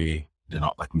 Discovery. Then,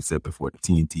 like we said before, the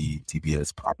TNT,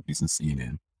 TBS properties, and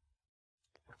CNN.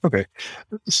 Okay,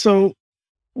 so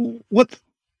what's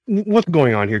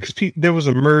going on here? Because there was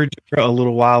a merge a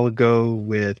little while ago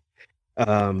with,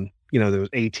 there was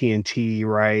AT&T,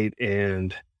 right,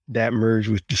 and that merged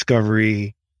with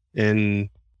Discovery, and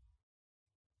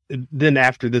then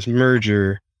after this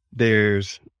merger,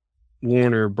 there's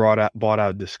Warner bought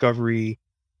out Discovery,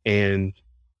 and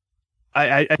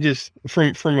I just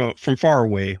from far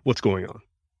away, what's going on?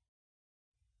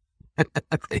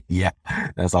 Yeah,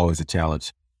 that's always a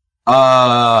challenge.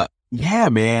 Yeah,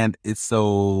 man. It's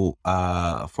so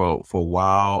for a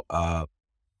while,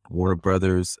 Warner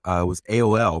Brothers was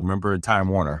AOL. Remember Time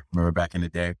Warner? Remember back in the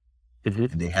day? Mm-hmm.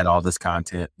 And they had all this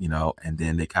content, and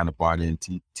then they kind of brought in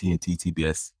TNT,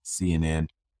 TBS, CNN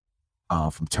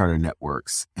from Turner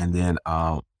Networks, and then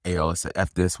AOL said,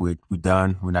 "F this, we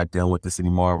done. We're not dealing with this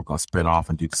anymore. We're gonna spin off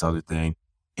and do this other thing."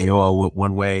 AOL went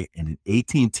one way, and then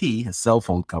AT&T, a cell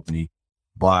phone company,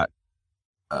 bought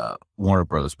Warner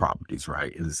Brothers properties,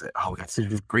 right? It said, "Oh, we got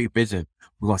this great vision.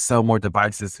 We're gonna sell more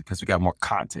devices because we got more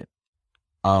content."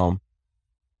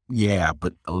 Yeah,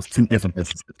 but those two different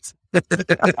businesses.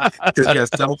 Because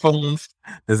cell phones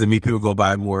doesn't mean people go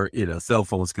buy more, cell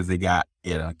phones because they got,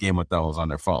 Game of Thrones on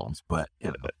their phones. But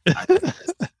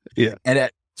yeah. And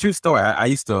that true story. I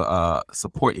used to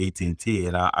support AT&T,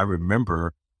 and I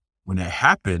remember when that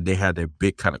happened, they had their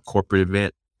big kind of corporate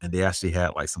event, and they actually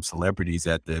had like some celebrities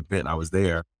at the event. I was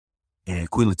there, and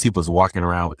Queen Latifah was walking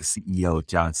around with the CEO,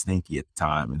 John Stankey, at the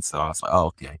time, and so I was like, "Oh,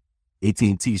 okay,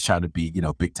 AT&T is trying to be,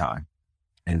 big time."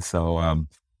 And so,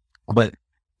 but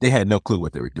they had no clue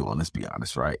what they were doing, let's be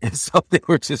honest, right? And so they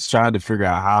were just trying to figure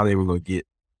out how they were going to get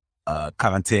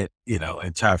content,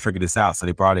 and try to figure this out. So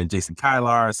they brought in Jason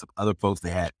Kilar, some other folks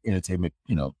that had entertainment,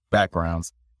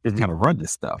 backgrounds to kind of run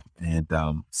this stuff. And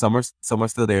some are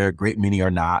still there, great many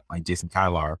are not, like Jason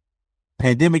Kilar.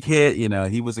 Pandemic hit,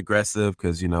 he was aggressive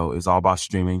because, it was all about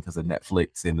streaming because of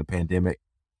Netflix and the pandemic.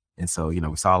 And so,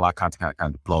 we saw a lot of content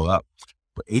kind of blow up.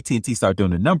 But AT&T started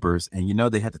doing the numbers, and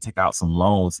they had to take out some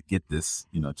loans to get this,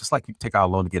 just like you take out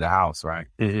a loan to get a house, right?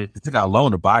 Mm-hmm. They took out a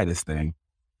loan to buy this thing.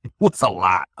 It was a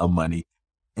lot of money.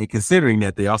 And considering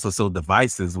that they also sold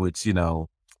devices, which, you don't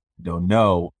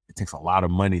know, it takes a lot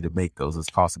of money to make those as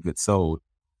cost of goods sold.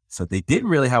 So they didn't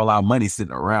really have a lot of money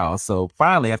sitting around. So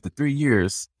finally, after 3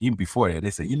 years, even before that,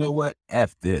 they said, "You know what?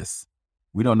 F this.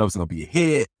 We don't know if it's gonna be a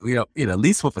hit. At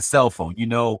least with a cell phone, you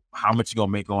know how much you're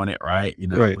gonna make on it, right?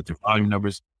 Right. With your volume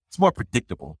numbers, it's more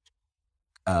predictable.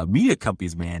 Media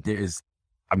companies, man, it's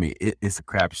a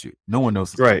crapshoot. No one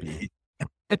knows it's Right. gonna be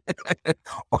a hit.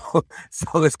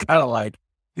 So it's kind of like,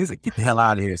 get the hell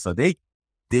out of here. So they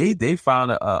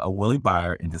found a willing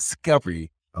buyer in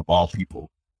Discovery, of all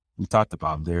people. We talked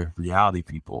about them. They're reality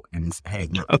people, and it's, hey,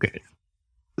 look. Okay.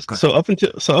 So up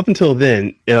until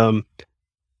then,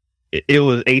 it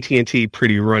was AT&T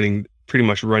pretty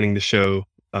much running the show,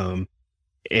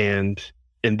 and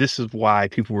this is why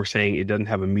people were saying it doesn't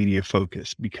have a media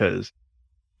focus, because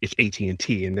it's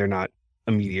AT&T and they're not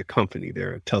a media company;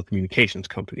 they're a telecommunications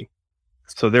company.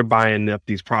 So they're buying up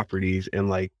these properties, and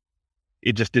like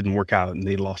it just didn't work out, and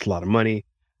they lost a lot of money.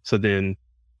 So then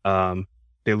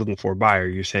they're looking for a buyer.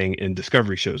 You're saying, and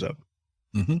Discovery shows up.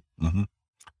 Mm-hmm. Mm-hmm.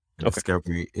 Okay.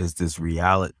 Discovery is this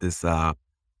reality,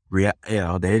 they're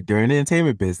in the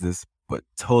entertainment business, but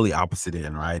totally opposite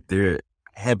end, right? They're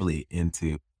heavily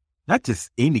into not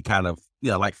just any kind of,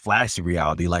 like flashy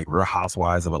reality, like Real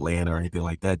Housewives of Atlanta or anything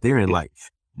like that. They're in like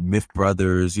Myth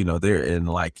Brothers, they're in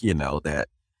like, that,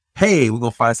 hey, we're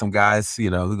going to find some guys,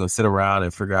 we're going to sit around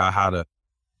and figure out how to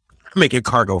make your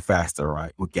car go faster,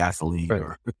 right? With gasoline, right.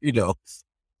 or,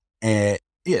 and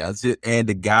and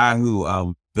the guy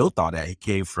who, built all that, he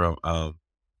came from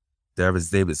David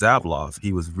Zaslav.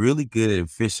 He was really good and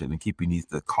efficient in keeping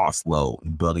the costs low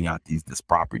and building out this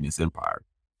property, this empire.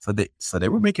 So they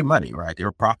were making money, right? They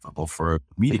were profitable for a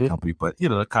media company, but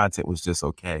the content was just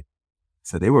okay.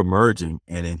 So they were merging,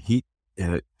 and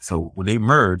then so when they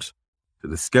merged, the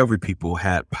Discovery people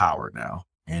had power now,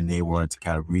 and they wanted to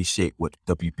kind of reshape what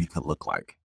WB could look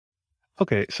like.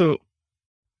 Okay, so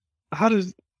how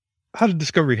did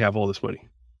Discovery have all this money?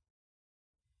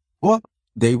 Well,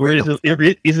 they were.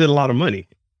 Is it a lot of money?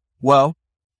 Well,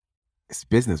 it's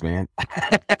business, man.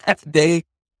 They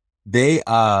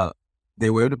were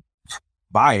able to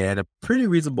buy it at a pretty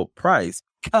reasonable price,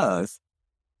 because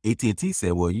AT&T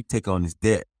said, "Well, you take on this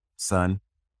debt, son.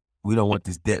 We don't want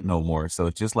this debt no more." So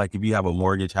it's just like if you have a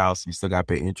mortgage house, you still got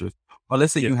to pay interest. Or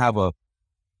let's say you have a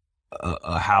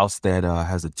house that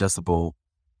has adjustable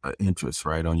interest,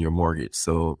 right, on your mortgage.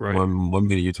 So right. 1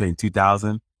 million, you're paying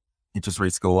 $2,000. Interest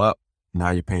rates go up.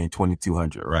 Now you're paying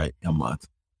 $2,200, right, a month.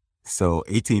 So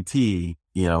AT&T,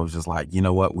 was just like, you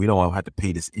know what? We don't want to have to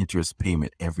pay this interest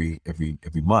payment every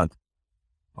month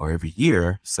or every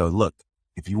year. So look,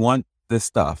 if you want this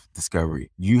stuff,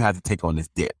 Discovery, you have to take on this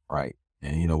debt, right?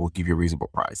 And we'll give you a reasonable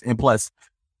price. And plus,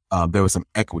 there was some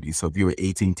equity. So if you're an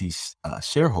AT&T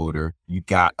shareholder, you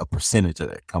got a percentage of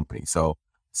that company. So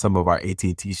some of our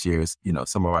AT&T shares,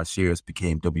 some of our shares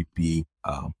became WB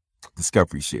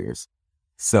Discovery shares.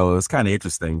 So it's kind of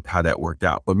interesting how that worked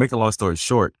out. But make a long story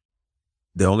short,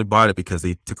 they only bought it because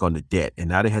they took on the debt, and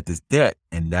now they had this debt,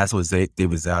 and that's what David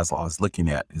Zaslav is looking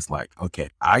at. It's like, okay,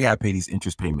 I got to pay these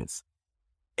interest payments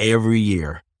every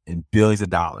year in billions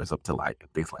of dollars, up to like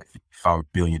 $5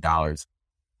 billion,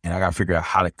 and I got to figure out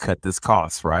how to cut this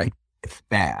cost right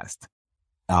fast.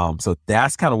 So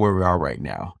that's kind of where we are right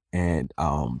now, and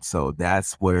so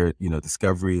that's where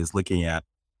Discovery is looking at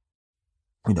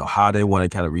how they want to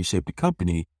kind of reshape the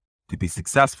company to be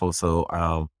successful.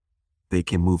 So they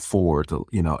can move forward to,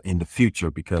 in the future,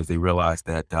 because they realize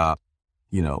that,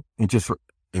 interest,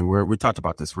 and we talked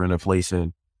about this, we're in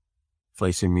inflation.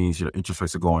 Inflation means, interest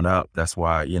rates are going up. That's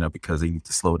why, because they need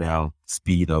to slow down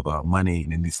speed of money,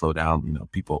 and then they slow down,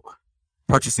 people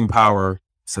purchasing power.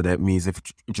 So that means if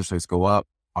interest rates go up,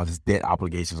 all these debt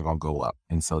obligations are going to go up.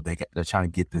 And so they're trying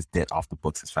to get this debt off the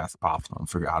books as fast as possible and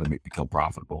figure out how to become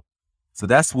profitable. So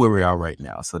that's where we are right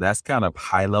now. So that's kind of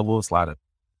high level. It's a lot of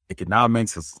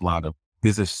economics. It's a lot of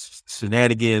business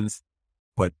shenanigans.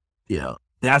 But,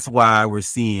 that's why we're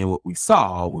seeing what we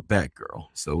saw with Batgirl.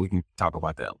 So we can talk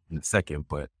about that in a second.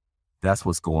 But that's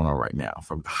what's going on right now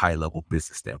from a high level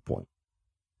business standpoint.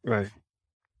 Right.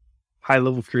 High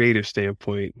level creative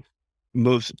standpoint,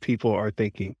 most people are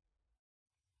thinking,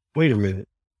 wait a minute.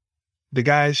 The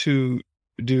guys who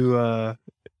do,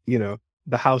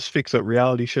 the house fix up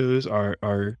reality shows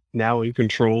are now in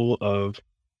control of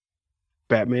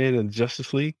Batman and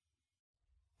Justice League.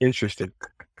 Interesting.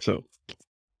 So,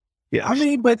 yeah. I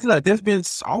mean, but there's been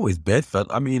always Bedford.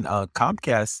 I mean,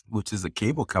 Comcast, which is a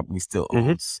cable company, still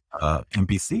owns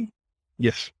NBC.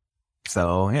 Yes.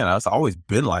 So, it's always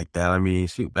been like that. I mean,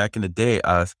 shoot, back in the day,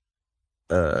 I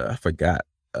forgot.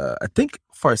 I think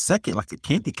for a second, like a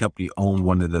candy company owned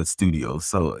one of the studios.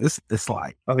 So it's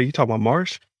like, oh, you talking about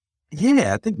Mars?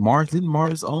 Yeah, I think didn't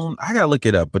Mars own? I gotta look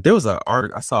it up. But there was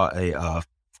I saw a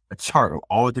chart of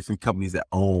all different companies that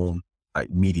own like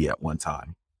media at one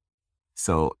time.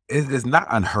 So it's not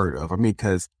unheard of. I mean,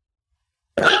 because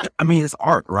I mean, it's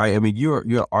art, right? I mean, you're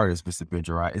an artist, Mr.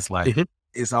 Benja, right? It's like Mhm.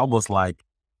 it's almost like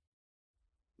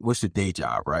what's your day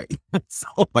job, right? So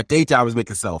my day job is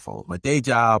making cell phones. My day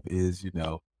job is,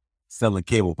 selling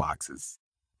cable boxes.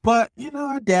 But,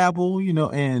 I dabble,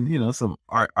 and some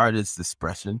artist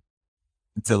expression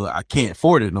until I can't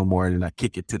afford it no more, and then I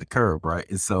kick it to the curb, right?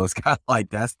 And so it's kind of like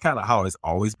that's kind of how it's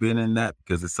always been in that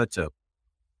because it's such a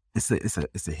it's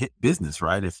a hit business,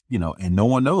 right? If and no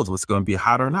one knows what's going to be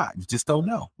hot or not. You just don't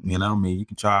know. I mean, you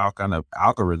can try all kind of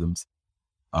algorithms,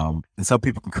 and some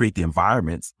people can create the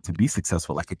environments to be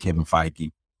successful, like a Kevin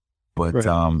Feige. But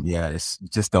Right. yeah, it's you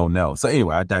just don't know. So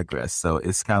anyway, I digress. So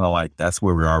it's kind of like that's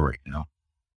where we are right now.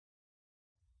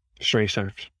 Strange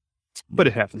times, but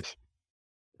it happens.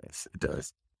 Yes, it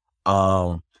does.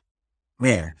 Um,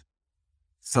 man.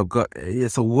 So yeah.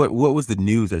 So what was the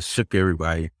news that shook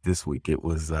everybody this week? It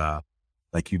was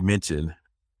like you mentioned,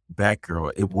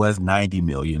 Batgirl. It was 90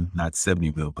 million, not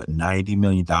 70 million, but $90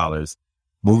 million.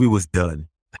 Movie was done.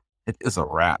 It's a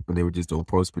wrap. And they were just doing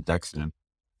post production.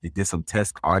 They did some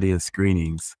test audience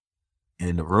screenings,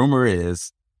 and the rumor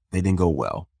is they didn't go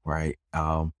well, right?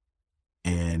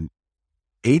 And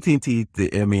AT&T,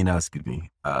 excuse me,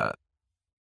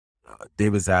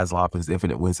 David Zaslav and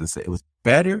Infinite Winston said it was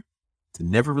better to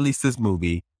never release this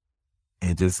movie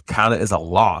and just count it as a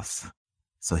loss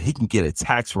so he can get a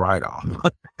tax write-off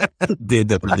than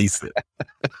to release it.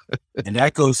 And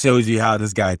that shows you how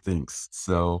this guy thinks.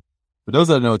 So for those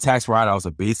that don't know, tax write-offs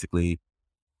are basically,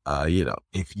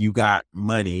 if you got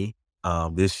money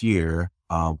this year,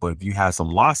 but if you have some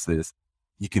losses,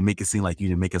 you can make it seem like you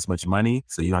didn't make as much money,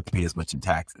 so you don't have to pay as much in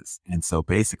taxes. And so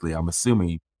basically, I'm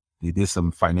assuming they did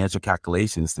some financial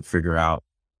calculations to figure out,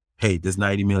 hey, this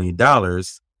 $90 million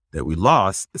that we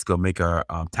lost is going to make our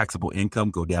taxable income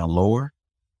go down lower.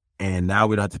 And now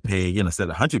we don't have to pay, instead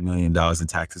of $100 million in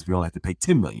taxes, we only have to pay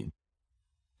 $10 million.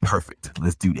 Perfect.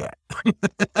 Let's do that.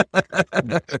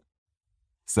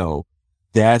 So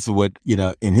that's what,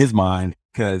 in his mind,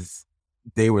 because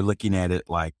they were looking at it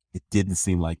like it didn't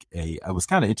seem like it was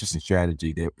kind of interesting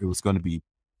strategy that it was going to be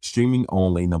streaming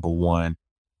only, number one.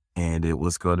 And it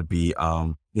was going to be,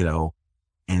 and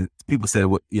people said,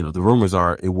 the rumors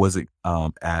are it wasn't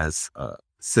as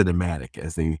cinematic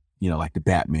as they, like the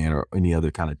Batman or any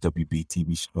other kind of WB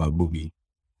TV movie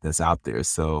that's out there.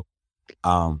 So,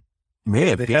 man,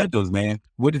 They had fandoms, man,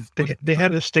 what is they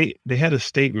had a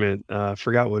statement. I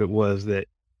forgot what it was that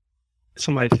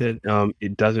somebody said.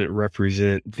 It doesn't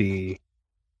represent the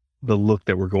look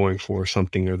that we're going for,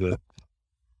 something, or the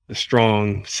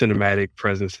strong cinematic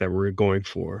presence that we're going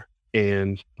for.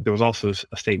 And there was also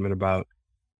a statement about,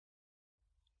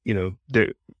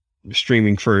 the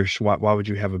streaming first. Why would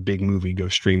you have a big movie go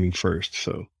streaming first?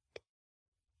 So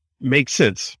makes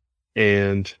sense.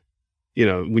 And,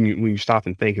 when you stop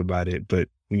and think about it, but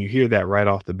when you hear that right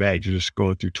off the bat, you're just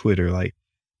going through Twitter, like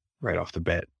right off the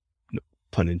bat, no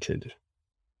pun intended.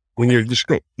 When you're just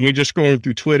going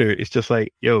through Twitter, it's just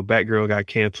like, yo, Batgirl got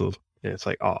canceled. And it's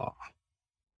like, oh,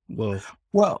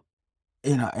 well,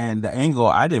 and the angle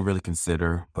I didn't really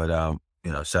consider, but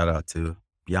shout out to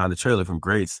Beyond the Trailer from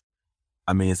Grace.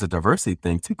 I mean, it's a diversity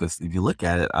thing too, because if you look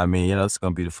at it, I mean, it's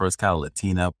going to be the first kind of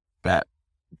Latina Bat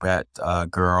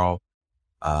girl.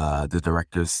 The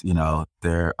directors,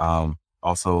 they're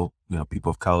also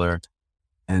people of color,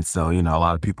 and so a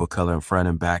lot of people of color in front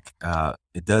and back.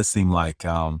 It does seem like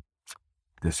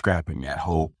they're scrapping that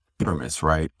whole premise,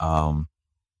 right?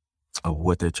 Of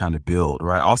what they're trying to build,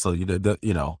 right? Also,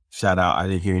 shout out. I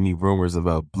didn't hear any rumors of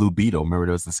a Blue Beetle. Remember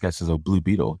those discussions of Blue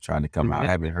Beetle trying to come out? I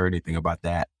haven't heard anything about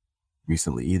that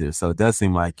recently either. So it does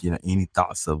seem like any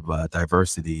thoughts of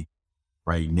diversity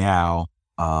right now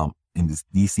in this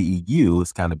DCEU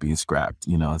is kind of being scrapped.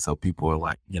 And so people are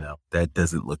like, that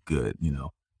doesn't look good.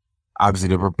 Obviously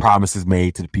there were promises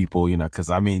made to the people, because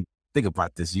I mean, think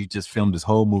about this. You just filmed this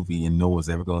whole movie and no one's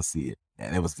ever going to see it.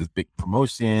 And it was this big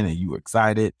promotion and you were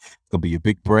excited. It's going to be a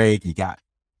big break. You got,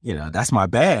 that's my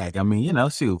bag. I mean,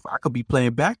 shoot, I could be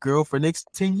playing Batgirl for the next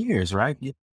 10 years, right?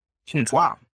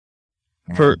 Wow.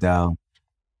 For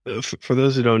And, for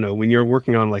those who don't know, when you're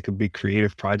working on like a big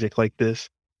creative project like this,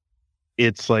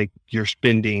 it's like you're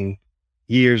spending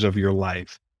years of your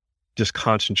life just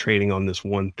concentrating on this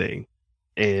one thing.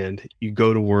 And you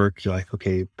go to work, you're like,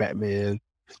 okay, Batman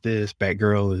is this,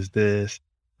 Batgirl is this.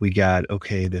 We got,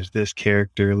 okay, there's this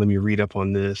character. Let me read up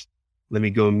on this. Let me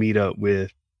go meet up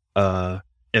with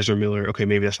Ezra Miller. Okay,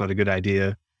 maybe that's not a good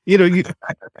idea.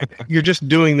 You're just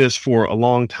doing this for a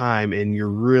long time and you're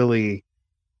really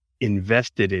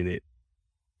invested in it.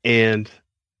 And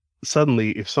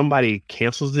suddenly, if somebody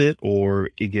cancels it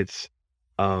or it gets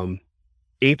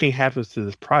anything happens to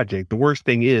this project, the worst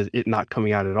thing is it not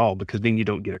coming out at all, because then you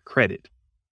don't get a credit.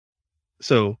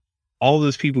 So all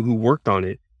those people who worked on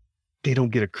it, they don't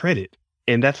get a credit.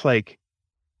 And that's like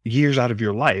years out of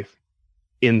your life.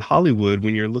 In Hollywood,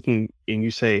 when you're looking and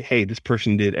you say, hey, this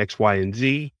person did X, Y, and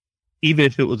Z, even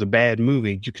if it was a bad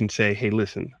movie, you can say, hey,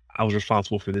 listen, I was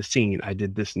responsible for this scene. I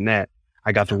did this and that.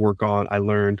 I got to work on, I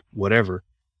learned whatever.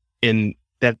 And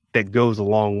that goes a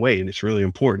long way, and it's really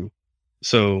important.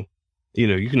 So,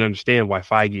 you can understand why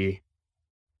Feige,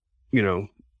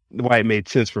 why it made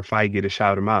sense for Feige to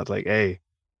shout him out. It's like, hey,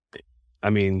 I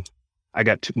mean, I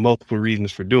got multiple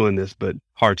reasons for doing this, but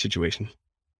hard situation.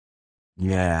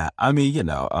 Yeah. I mean,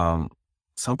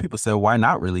 some people say, why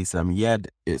not release it? I mean, yeah,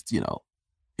 it's,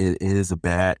 it is a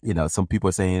bad, some people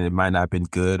are saying it might not have been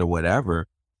good or whatever,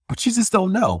 but you just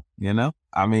don't know,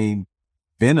 I mean,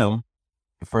 Venom,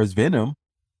 the first Venom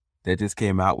that just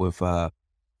came out with Tom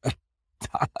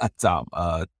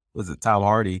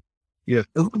Hardy? Yeah.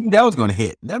 That was going to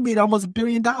hit. That made almost $1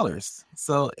 billion.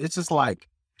 So it's just like,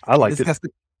 I like it.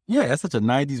 It's such a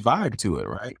 90s vibe to it,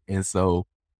 right? And so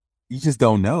you just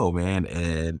don't know, man.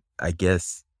 And I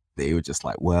guess they were just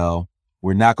like, well,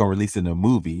 we're not going to release it in a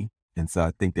movie. And so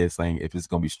I think they're saying if it's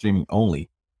going to be streaming only,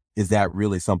 is that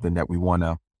really something that we want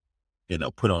to,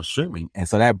 put on streaming? And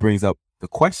so that brings up the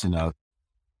question of,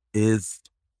 is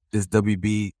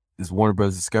WB, is Warner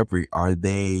Bros. Discovery, are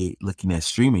they looking at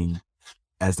streaming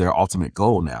as their ultimate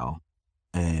goal now?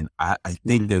 And I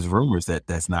think there's rumors that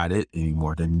that's not it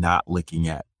anymore. They're not looking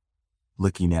at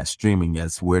streaming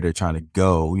as where they're trying to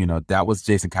go. That was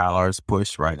Jason Kilar's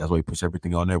push, right? That's why he pushed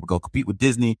everything on there. We're going to compete with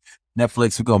Disney,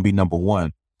 Netflix. We're going to be number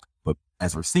one. But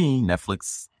as we're seeing,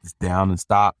 Netflix is down in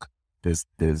stock. There's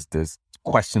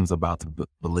questions about the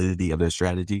validity of their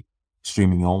strategy,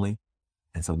 streaming only.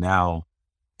 And so now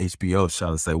HBO is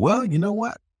trying to say, well, you know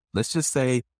what? Let's just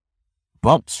say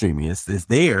bump streaming. It's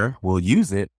there. We'll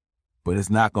use it, but it's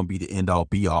not going to be the end all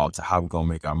be all to how we're going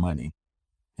to make our money.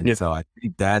 And so I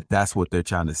think that's what they're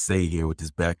trying to say here with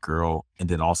this Batgirl, and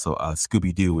then also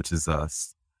Scooby-Doo, which is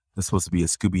that's supposed to be a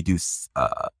Scooby-Doo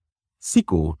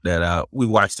sequel that we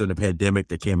watched during the pandemic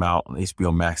that came out on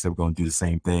HBO Max. They were going to do the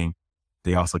same thing.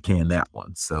 They also canned that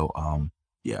one. So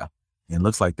yeah, and it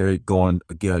looks like they're going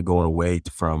away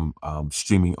from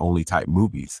streaming only type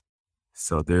movies.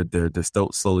 So they're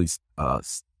still slowly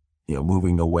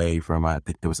moving away from. I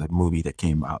think there was a movie that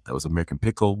came out that was American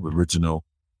Pickle, original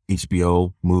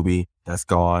HBO movie that's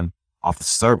gone off the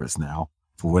service now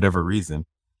for whatever reason.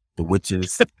 The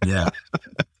Witches, yeah.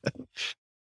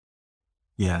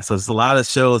 Yeah, so there's a lot of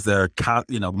shows that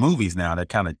are, movies now that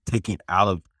kind of taking out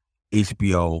of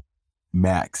HBO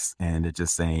Max, and they're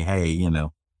just saying, hey,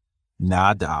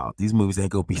 nah, dog, these movies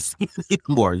ain't gonna be seen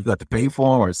anymore. You got to pay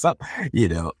for them or something.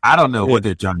 I don't know what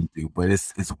they're trying to do, but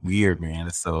it's weird,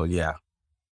 man. So yeah.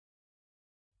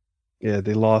 Yeah,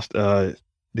 they lost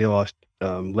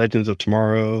Legends of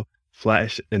Tomorrow,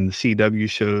 Flash, and the CW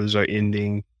shows are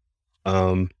ending.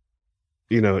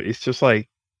 It's just like,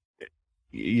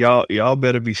 y'all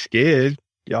better be scared.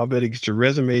 Y'all better get your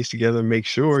resumes together and make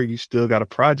sure you still got a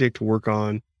project to work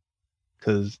on,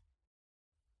 because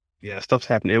stuff's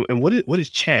happening. And what is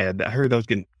Chad? I heard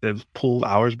that was pulled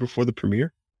hours before the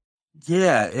premiere.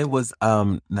 Yeah, it was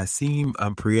Nasim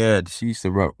Priad. She used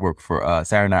to work for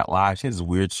Saturday Night Live. She has this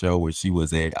weird show where she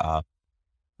was a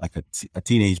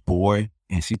teenage boy,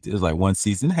 and it was like one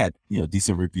season, had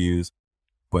decent reviews,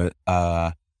 but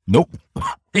nope.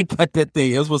 They cut that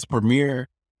thing. It was supposed to premiere.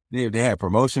 They had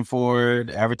promotion for it,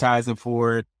 advertising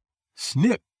for it.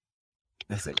 Snip.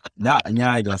 They said, nah, I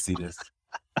ain't gonna see this.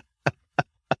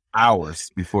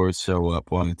 Hours before it show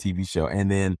up on the TV show.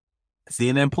 And then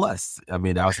CNN Plus. I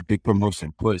mean, that was a big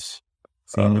promotion push.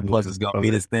 CNN Plus is gonna be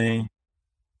this thing.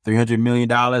 $300 million.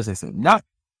 They said, no.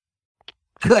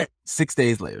 Cut 6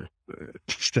 days later.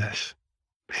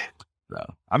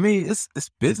 So, I mean, it's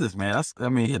business, man.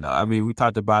 We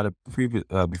talked about it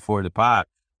before the pod,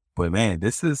 but man,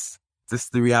 this is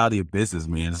the reality of business,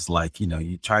 man. It's like,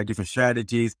 you try different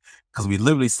strategies, because we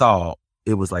literally saw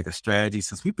it was like a strategy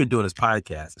since we've been doing this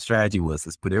podcast. The strategy was,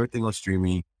 let's put everything on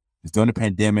streaming. It's during the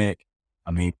pandemic.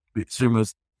 I mean, streaming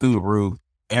was through the roof.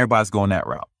 Everybody's going that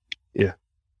route. Yeah.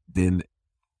 Then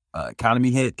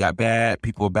economy hit, got bad.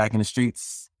 People were back in the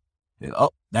streets.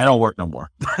 That don't work no more.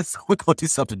 So we're going to do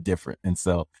something different. And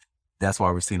so that's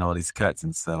why we're seeing all these cuts.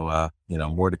 And so,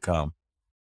 more to come.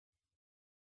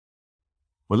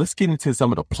 Well, let's get into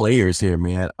some of the players here,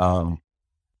 man.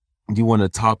 You want to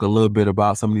talk a little bit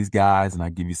about some of these guys, and I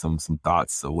give you some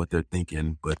thoughts of what they're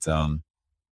thinking. But some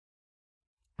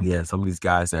of these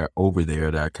guys that are over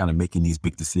there that are kind of making these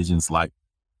big decisions, like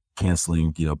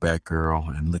canceling,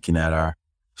 Batgirl, and looking at our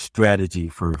strategy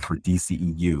for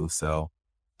DCEU. So,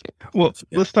 Well,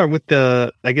 let's start with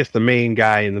the main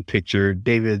guy in the picture,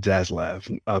 David Zaslav.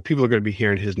 People are going to be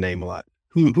hearing his name a lot.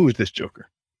 Who is this Joker?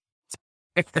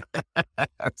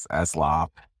 Zaslav,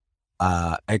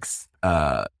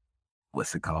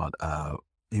 what's it called?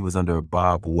 He was under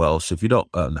Bob Welch. If you don't,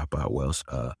 not Bob Welch,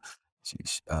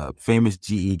 famous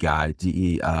GE guy,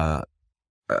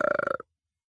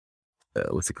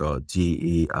 what's it called?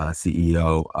 GE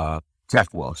CEO,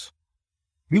 Jack Welch.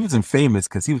 He wasn't famous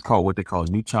because he was called what they call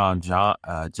Neutron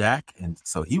Jack. And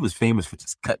so he was famous for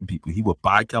just cutting people. He would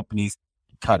buy companies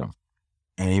and cut them.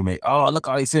 And he made, look,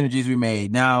 all these synergies we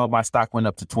made. Now my stock went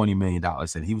up to $20 million.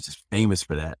 And he was just famous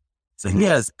for that. So he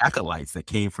has acolytes that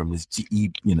came from this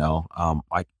GE,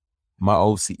 like my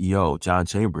old CEO, John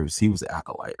Chambers, he was an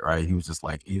acolyte, right? He was just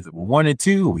like, he's 1 and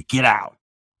 2, we get out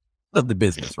of the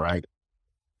business, right?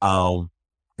 And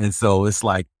so it's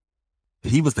like,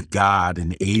 he was the god in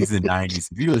the 80s and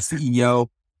 90s. If you were a CEO,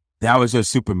 that was your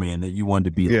Superman that you wanted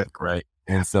to be like, right?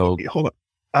 And so, hold on.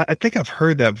 I think I've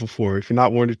heard that before. If you're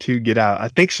not 1 or 2, get out. I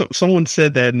think someone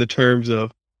said that in the terms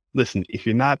of, listen, if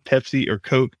you're not Pepsi or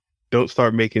Coke, don't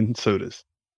start making sodas.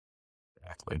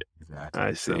 Exactly.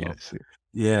 I see.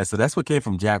 Yeah, so that's what came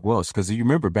from Jack Welch. Because you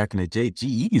remember back in the day,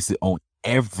 GE used to own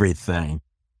everything.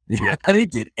 Yeah, they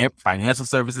did financial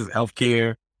services,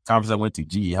 healthcare. Conference I went to,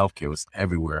 GE Healthcare was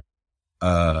everywhere.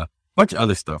 Bunch of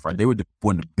other stuff, right? They were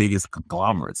one of the biggest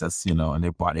conglomerates. That's and they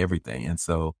bought everything. And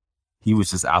so he was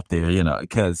just out there,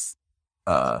 because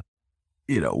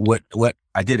what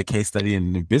I did a case study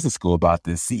in the business school about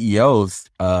this. CEOs,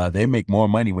 they make more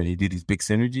money when they do these big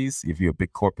synergies. If you're a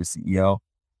big corporate CEO,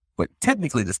 but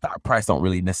technically the stock price don't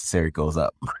really necessarily goes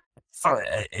up. So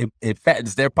it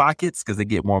fattens their pockets because they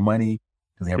get more money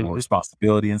because they have more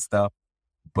responsibility and stuff.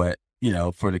 But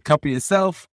for the company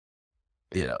itself,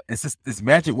 it's just this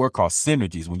magic word called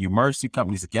synergies. When you merge two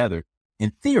companies together,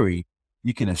 in theory,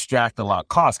 you can extract a lot of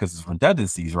costs because it's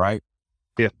redundancies, right?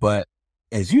 Yeah. But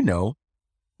as you know,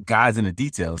 God's in the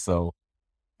details. So,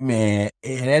 man,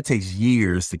 that takes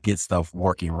years to get stuff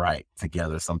working right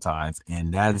together sometimes.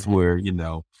 And that's where,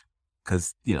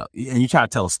 because, and you try to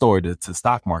tell a story to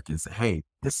stock market and say, hey,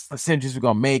 this is the synergies we're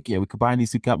going to make. Yeah, we combine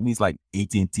these two companies like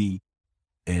AT&T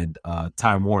and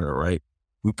Time Warner, right?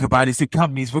 We combine these two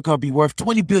companies, we're going to be worth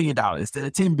 $20 billion instead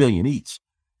of $10 billion each.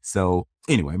 So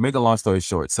anyway, make a long story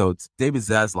short. So David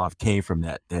Zaslav came from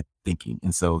that thinking.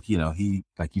 And so, he,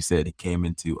 like you said, he came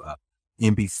into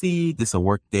NBC, did some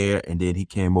work there. And then he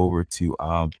came over to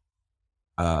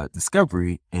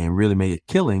Discovery and really made a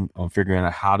killing on figuring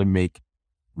out how to make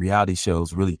reality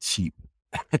shows really cheap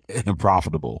and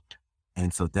profitable.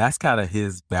 And so that's kind of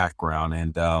his background.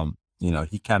 And,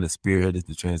 he kind of spearheaded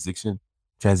the transaction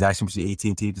between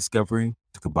AT&T Discovery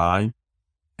to combine.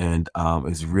 And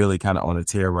is really kind of on a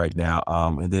tear right now.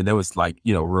 And then there was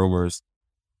rumors,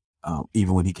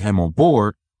 even when he came on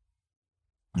board,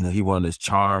 he wanted his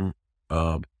charm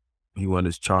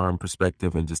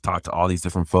perspective and just talk to all these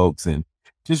different folks and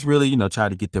just really, try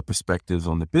to get their perspectives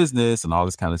on the business and all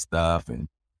this kind of stuff. And,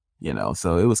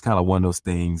 so it was kind of one of those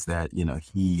things that,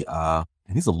 he, and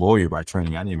he's a lawyer by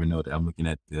training. I didn't even know that. I'm looking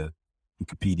at the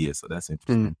Wikipedia. So that's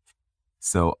interesting.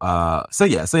 So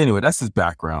anyway, that's his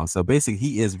background. So basically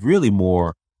he is really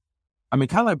more, kind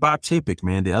of like Bob Chapek,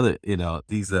 man. The other,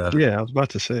 these, yeah, I was about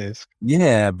to say,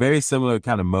 very similar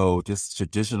kind of mode, just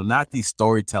traditional, not these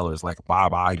storytellers like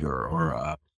Bob Iger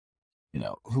or,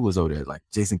 who was over there, like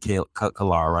Jason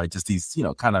Kilar, right? Just these,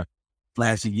 kind of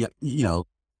flashy,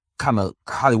 kind of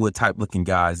Hollywood type looking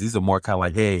guys. These are more kind of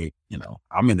like, hey,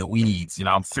 I'm in the weeds,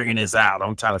 I'm figuring this out.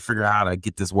 I'm trying to figure out how to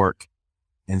get this work.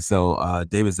 And so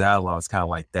David Zaslav is kind of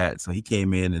like that. So he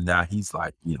came in and now he's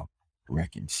like,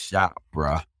 wrecking shop,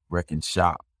 bruh. Wrecking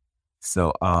shop.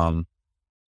 So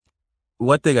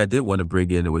one thing I did want to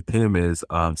bring in with him is,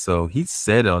 so he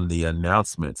said on the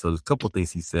announcement, so there's a couple of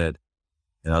things he said,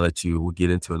 and we'll get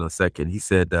into it in a second. He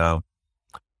said,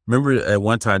 remember at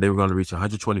one time they were going to reach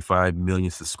 125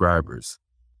 million subscribers.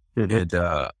 And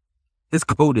his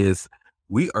quote is,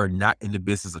 "We are not in the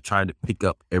business of trying to pick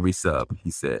up every sub,"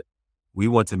 he said. "We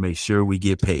want to make sure we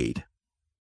get paid."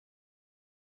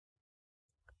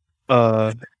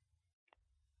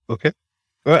 Okay.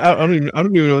 I don't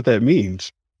even know what that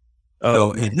means.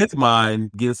 So in his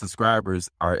mind, getting subscribers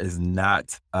is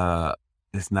not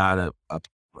it's not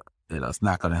it's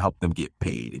not going to help them get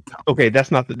paid. Okay,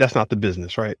 that's not the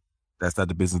business, right? That's not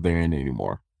the business they're in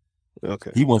anymore.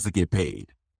 Okay. He wants to get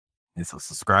paid, and so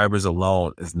subscribers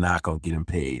alone is not going to get him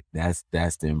paid. That's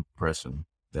the impression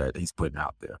that he's putting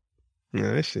out there.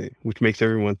 Yeah, I see. Which makes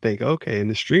everyone think, okay, in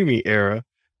the streaming era,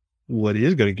 what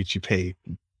is going to get you paid?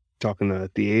 Talking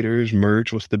theaters,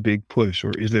 merch, what's the big push?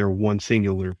 Or is there one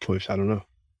singular push? I don't know.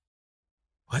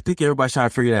 I think everybody's trying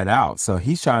to figure that out. So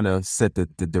he's trying to set the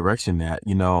direction that,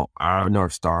 our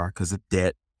North Star, because the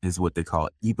debt is what they call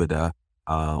EBITDA,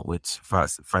 which for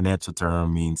us, financial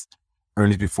term means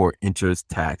earnings before interest,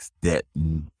 tax, debt,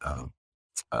 and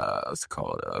what's it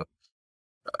called?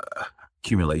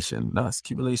 Accumulation. No, it's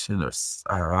accumulation,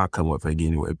 or I'll come up with it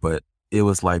anyway. But it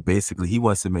was like basically he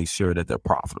wants to make sure that they're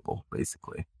profitable,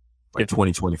 basically, by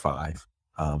 2025.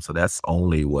 So that's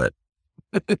only what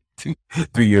 3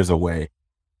 years away.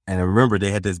 And I remember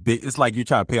they had this big, it's like you're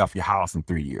trying to pay off your house in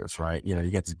 3 years, right? You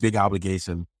got this big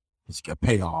obligation that you got to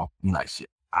pay off. You're like, shit,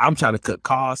 I'm trying to cut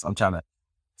costs.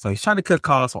 So he's trying to cut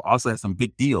costs, but also have some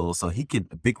big deals. So he can,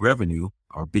 big revenue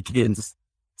or big hits.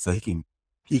 So he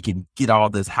can get all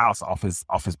this house off his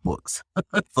books.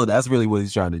 So that's really what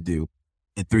he's trying to do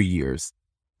in 3 years.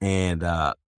 And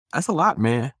that's a lot,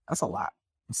 man. That's a lot.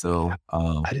 So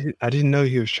I didn't know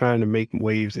he was trying to make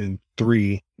waves in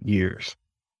 3 years.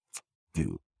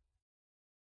 Dude.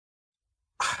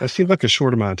 That seems like a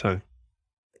short amount of time.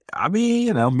 I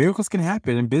mean, miracles can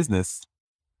happen in business.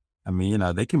 I mean,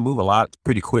 they can move a lot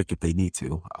pretty quick if they need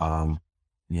to.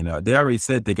 They already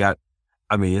said they got,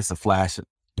 it's a flash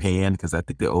pan because I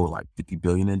think they owe like $50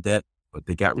 billion in debt, but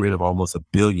they got rid of almost $1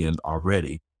 billion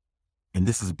already. And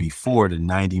this is before the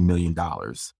 $90 million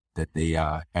that they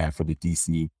had for the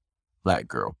DC Black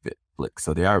Girl flick.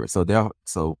 So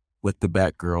so with the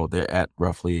Batgirl, they're at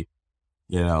roughly,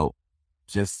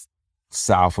 just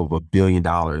south of $1 billion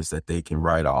that they can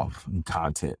write off in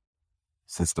content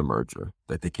since the merger,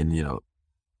 that they can,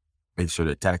 make sure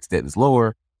that tax debt is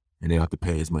lower and they don't have to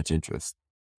pay as much interest.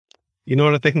 You know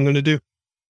what I think I'm going to do?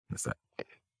 What's that?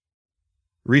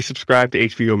 Resubscribe to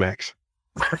HBO Max.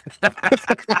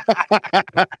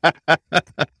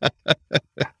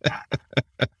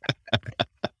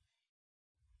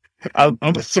 I'm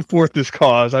going to support this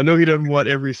cause. I know he doesn't want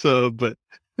every sub, but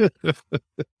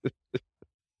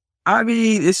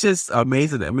it's just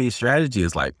amazing. Strategy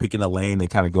is like picking a lane and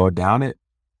kind of go down it.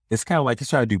 It's kind of like he's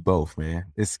trying to do both, man.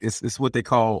 It's what they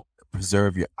call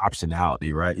preserve your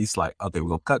optionality, right? It's like, okay, we're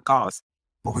going to cut costs,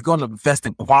 but we're going to invest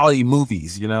in quality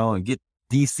movies, and get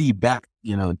DC back,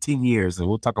 in 10 years. And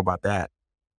we'll talk about that.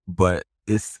 But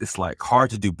it's like hard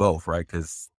to do both, right?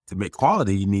 Because to make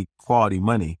quality, you need quality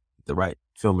money, the right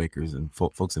filmmakers and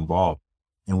folks involved.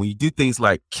 And when you do things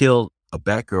like kill a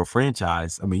Batgirl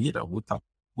franchise, we'll talk.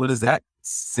 What does that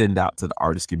send out to the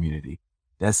artist community?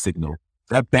 That signal,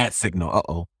 that bat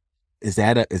signal. Is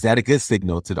that a good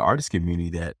signal to the artist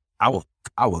community that I will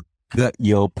gut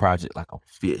your project like a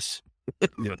fish?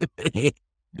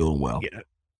 Doing well.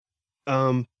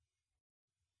 Yeah.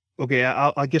 Okay.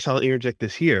 I guess I'll interject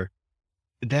this here.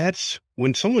 That's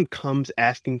when someone comes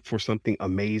asking for something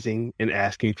amazing and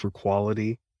asking for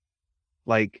quality,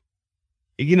 like,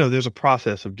 there's a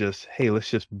process of just, hey, let's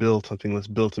just build something. Let's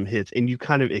build some hits. And you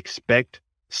kind of expect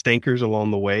stinkers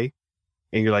along the way.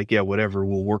 And you're like, yeah, whatever,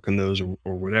 we'll work on those or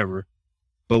whatever.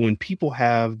 But when people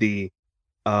have the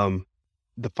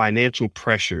financial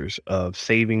pressures of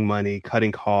saving money,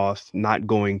 cutting costs, not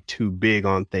going too big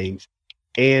on things,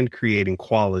 and creating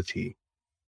quality,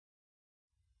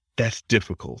 that's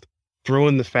difficult. Throw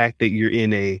in the fact that you're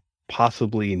in a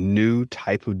possibly new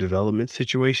type of development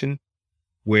situation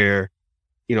where,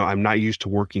 I'm not used to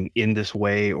working in this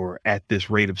way or at this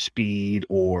rate of speed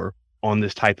or on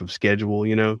this type of schedule,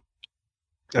 even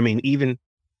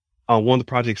on one of the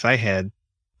projects I had,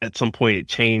 at some point it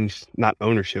changed not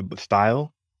ownership, but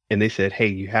style. And they said, hey,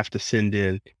 you have to send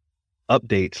in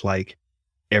updates like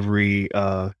every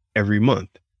month.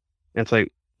 And it's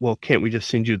like, well, can't we just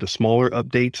send you the smaller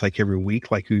updates like every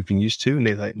week, like we've been used to? And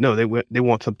they're like, no, they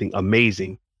want something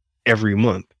amazing every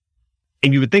month.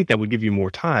 And you would think that would give you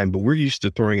more time, but we're used to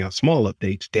throwing out small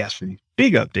updates. They ask for these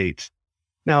big updates.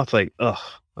 Now it's like,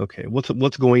 okay,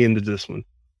 what's going into this one?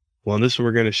 Well, in this one,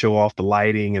 we're going to show off the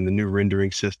lighting and the new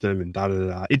rendering system and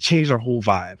da-da-da. It changed our whole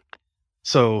vibe.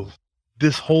 So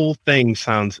this whole thing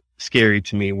sounds scary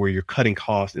to me, where you're cutting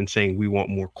costs and saying we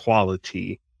want more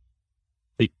quality.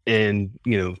 And,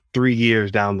 3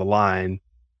 years down the line,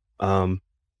 all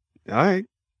right,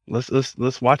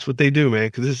 let's watch what they do, man,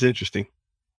 because this is interesting.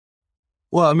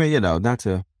 Well, not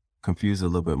to confuse a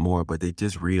little bit more, but they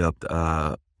just re-upped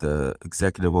the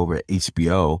executive over at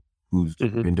HBO, who's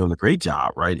been doing a great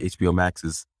job, right? HBO Max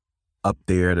is up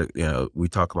there. We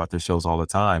talk about their shows all the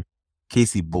time.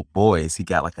 Casey Boyes, he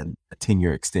got like a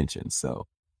 10-year extension. So,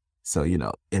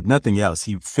 if nothing else,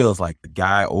 he feels like the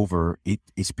guy over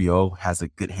HBO has a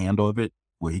good handle of it,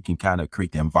 where he can kind of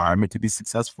create the environment to be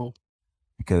successful.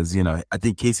 because, you know, I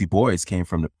think Casey Boyce came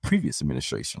from the previous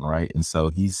administration, right? And so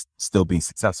he's still being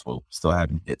successful, still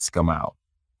having hits come out.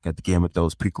 Got the Game of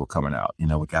Thrones prequel coming out. You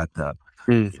know, we got the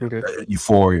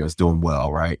Euphoria is doing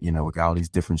well, right? You know, we got all these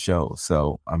different shows.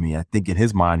 So, I mean, I think in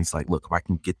his mind, he's like, look, if I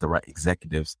can get the right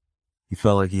executives, he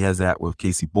felt like he has that with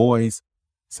Casey Boyce.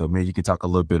 So maybe you can talk a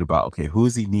little bit about, okay, who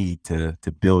does he need to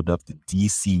build up the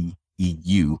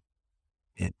DCEU,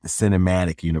 the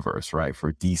cinematic universe, right,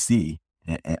 for DC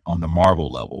and on the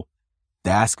Marvel level?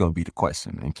 That's going to be the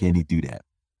question. And can he do that?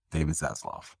 David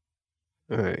Zaslav.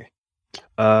 All right.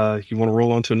 You want to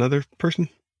roll on to another person?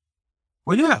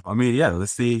 Well, yeah. I mean, yeah.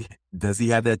 Let's see. Does he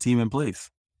have that team in place?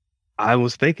 I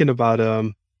was thinking about,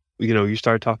 you know, you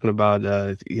started talking about,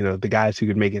 you know, the guys who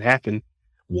could make it happen.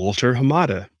 Walter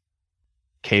Hamada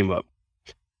came up.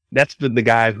 That's been the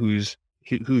guy who's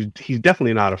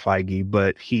definitely not a Feige,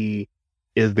 but he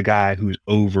is the guy who's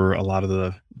over a lot of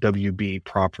the WB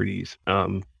properties,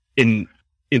 in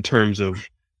terms of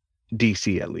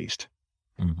DC at least.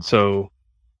 Mm-hmm. So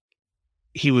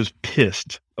he was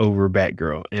pissed over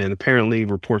Batgirl, and apparently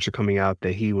reports are coming out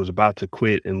that he was about to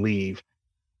quit and leave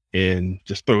and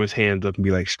just throw his hands up and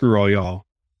be like, screw all y'all.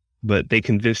 But they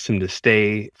convinced him to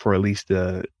stay for at least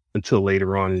until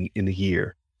later on in the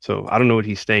year. So I don't know what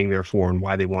he's staying there for and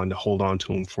why they wanted to hold on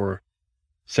to him for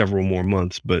several more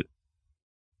months, but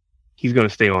he's going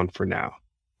to stay on for now,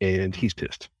 and he's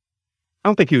pissed. I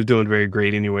don't think he was doing very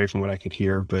great anyway, from what I could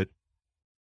hear, but.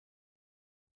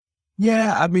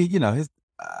 Yeah, I mean, you know, his,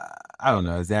 I don't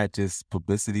know, is that just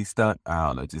publicity stunt? I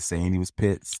don't know, just saying he was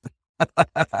pissed.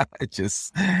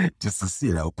 just to,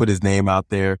 you know, put his name out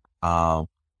there. Because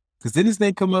didn't his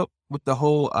name come up with the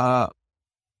whole,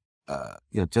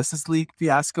 you know, Justice League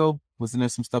fiasco? Wasn't there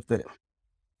some stuff that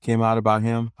came out about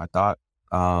him, I thought,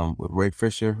 with Ray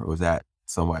Fisher, or was that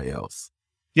somebody else?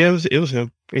 Yeah, it was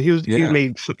him. And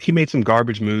he made some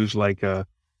garbage moves, like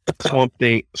Swamp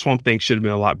Thing should have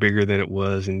been a lot bigger than it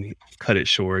was, and he cut it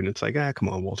short. And it's like, come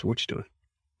on, Walter, what you doing?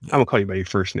 I'm gonna call you by your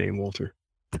first name, Walter.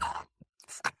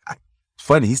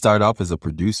 Funny, he started off as a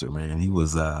producer, man. He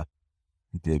was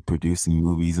he did producing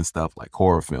movies and stuff, like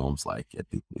horror films, like at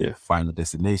the Final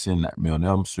Destination, Nightmare on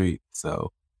Elm Street.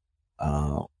 So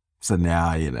so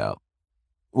now, you know,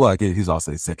 well, again, he's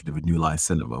also executive of New Line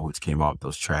Cinema, which came out with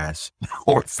those trash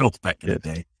horror films back in the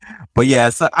day. But yeah,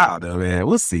 so I don't know, man.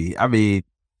 We'll see. I mean,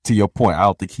 to your point, I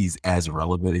don't think he's as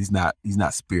relevant. He's not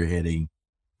spearheading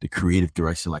the creative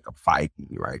direction like a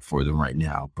Feige, right, for them right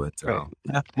now. But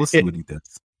yeah, we'll see what he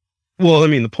does. Well, I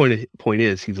mean, the point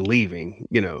is he's leaving,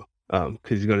 you know,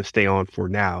 because he's going to stay on for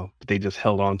now. But they just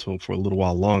held on to him for a little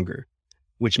while longer,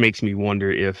 which makes me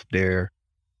wonder if they're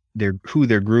who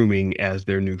they're grooming as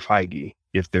their new Feige,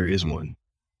 if there is one.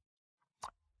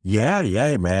 Yeah,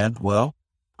 man. Well,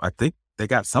 I think they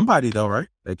got somebody though, right?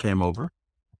 They came over.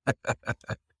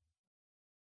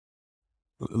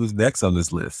 Who's next on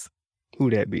this list?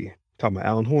 Who that be? Talking about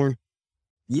Alan Horn?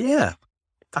 Yeah.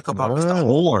 Talk about the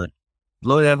horn.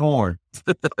 Blow that horn.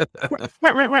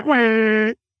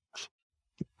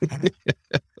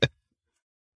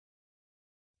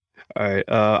 All right.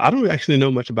 I don't actually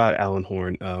know much about Alan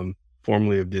Horn,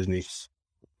 formerly of Disney.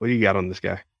 What do you got on this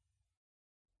guy?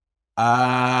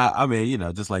 I mean, you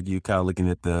know, just like you, kind of looking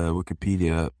at the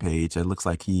Wikipedia page, it looks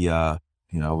like he, you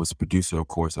know, was a producer, of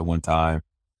course, at one time.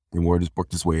 And word has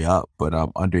worked his way up, but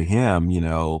under him, you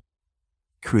know,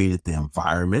 created the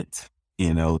environment,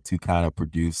 you know, to kind of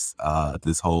produce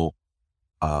this whole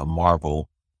Marvel,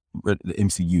 the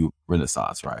MCU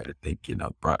renaissance, right? I think, you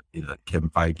know, Kevin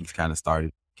Feige kind of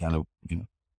started, you know,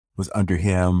 was under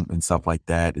him and stuff like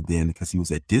that. And then because he was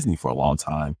at Disney for a long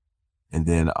time, and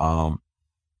then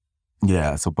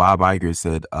yeah, so Bob Iger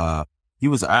said he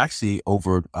was actually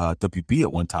over WB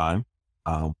at one time.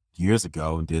 Years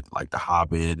ago, and did like The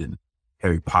Hobbit and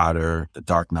Harry Potter, The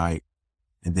Dark Knight.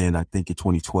 And then I think in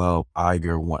 2012,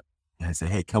 Iger said,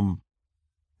 hey, come,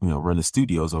 you know, run the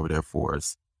studios over there for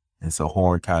us. And so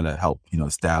Horn kind of helped, you know,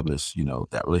 establish, you know,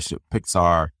 that relationship,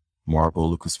 Pixar,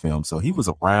 Marvel, Lucasfilm. So he was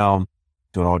around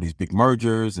doing all these big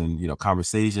mergers and, you know,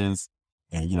 conversations,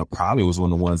 and, you know, probably was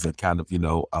one of the ones that kind of, you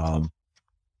know,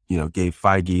 gave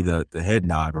Feige the head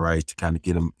nod, right, to kind of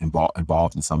get him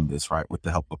involved in some of this, right, with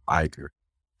the help of Iger.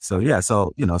 So yeah,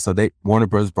 so, you know, so Warner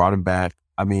Brothers brought him back.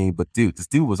 I mean, but dude, this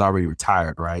dude was already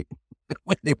retired, right?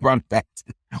 when they brought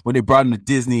him to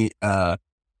Disney in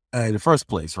the first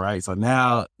place, right? So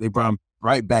now they brought him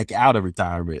right back out of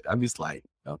retirement. I'm just like,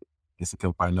 I guess I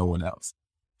can find no one else.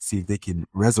 See if they can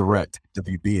resurrect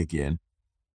WB again.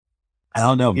 I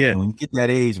don't know. Yeah. When you get that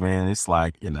age, man, it's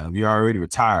like, you know, you're already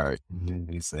retired. And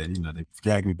they said, you know, they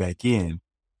dragged me back in.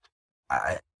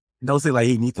 I don't say like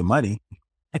he needs the money.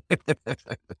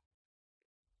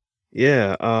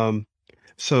 Yeah.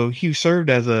 So he served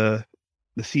as the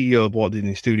CEO of Walt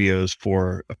Disney Studios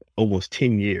for almost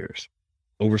 10 years,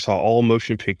 oversaw all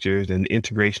motion pictures and the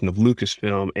integration of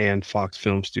Lucasfilm and Fox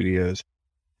Film Studios,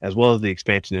 as well as the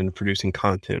expansion into producing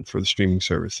content for the streaming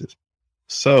services.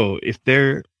 So if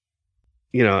they're,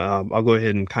 I'll go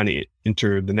ahead and kind of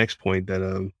enter the next point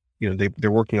that,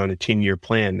 they're working on a 10-year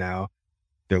plan now.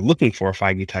 They're looking for a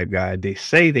Feige type guy. They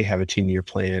say they have a 10-year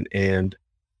plan, and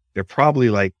they're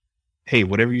probably like, hey,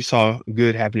 whatever you saw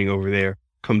good happening over there,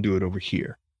 come do it over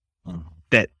here. Mhm.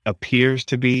 That appears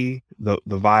to be the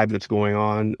vibe that's going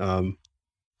on.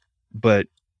 But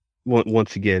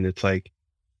once again, it's like,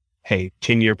 hey,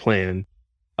 10-year plan.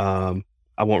 I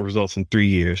want results in 3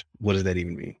 years. What does that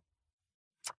even mean?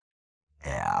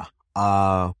 Yeah.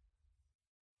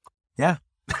 Yeah.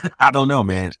 I don't know,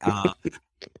 man.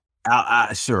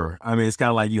 Sure. I mean, it's kind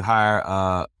of like you hire,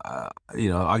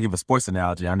 I'll give a sports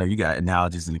analogy. I know you got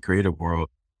analogies in the creative world.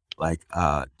 Like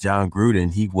John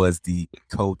Gruden, he was the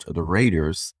coach of the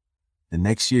Raiders the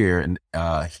next year, and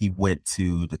he went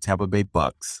to the Tampa Bay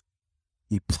Bucks.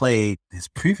 He played his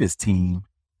previous team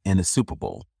in the Super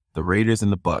Bowl, the Raiders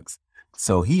and the Bucks.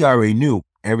 So he already knew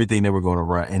everything they were going to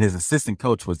run, and his assistant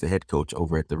coach was the head coach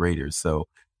over at the Raiders. So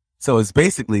it's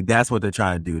basically that's what they're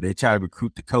trying to do. They try to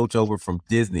recruit the coach over from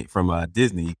Disney.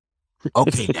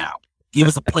 Okay, now give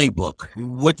us a playbook.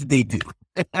 What did they do?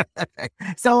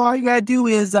 So all you gotta do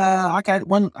is I got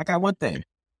one thing.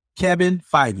 Kevin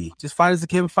Feige. Just find us a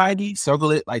Kevin Feige,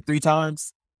 circle it like 3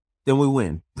 times, then we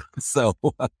win. So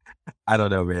I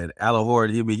don't know, man. Alan Horde,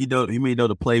 he may know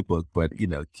the playbook, but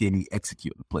can he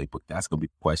execute the playbook? That's gonna be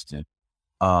the question.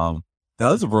 The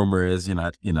other rumor is,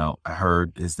 I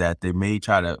heard is that they may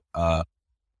try to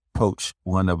poach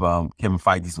one of Kevin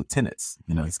Feige's lieutenants.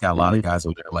 He's got a lot of guys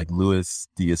over there, like Luis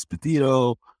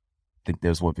Diaz-Patito. I think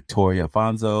there's one Victoria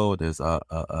Alfonso. There's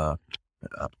a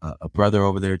brother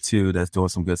over there too that's doing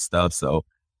some good stuff. So,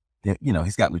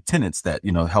 he's got lieutenants that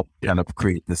help kind of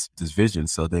create this vision.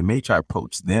 So they may try to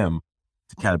poach them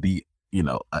to kind of be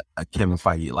a Kevin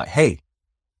Feige, like, hey,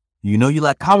 you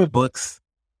like comic books.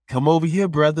 Come over here,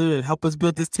 brother, and help us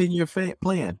build this 10-year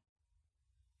plan.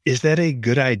 Is that a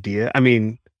good idea? I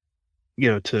mean,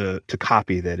 to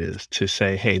copy, that is, to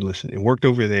say, hey, listen, it worked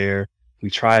over there. We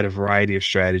tried a variety of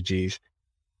strategies.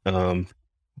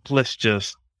 Let's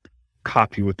just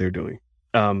copy what they're doing.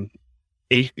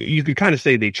 You could kind of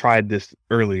say they tried this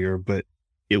earlier, but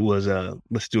it was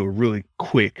let's do a really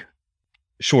quick,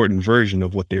 shortened version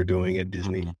of what they're doing at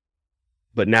Disney.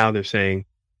 But now they're saying,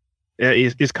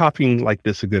 is copying like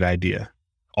this a good idea?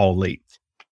 All late.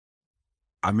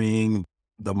 I mean,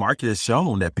 the market has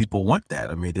shown that people want that.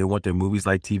 I mean, they want their movies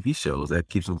like TV shows. That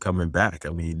keeps them coming back. I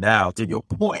mean, now to your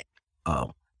point,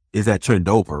 is that trend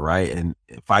over, right? And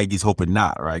Feige's hoping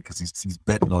not, right? Because he's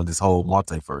betting on this whole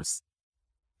multiverse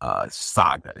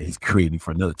saga that he's creating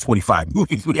for another 25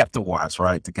 movies we have to watch,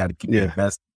 right? To kind of keep it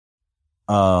best.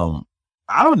 I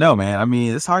don't know, man. I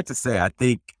mean, it's hard to say. I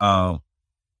think,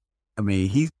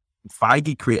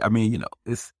 Feige create. I mean,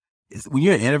 it's when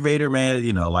you're an innovator,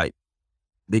 man. Like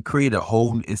they create a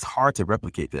whole. It's hard to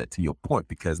replicate that. To your point,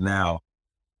 because now,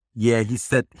 he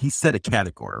set a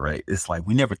category, right? It's like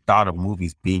we never thought of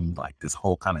movies being like this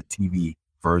whole kind of TV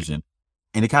version,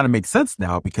 and it kind of makes sense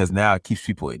now because now it keeps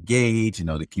people engaged.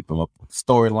 They keep them up with the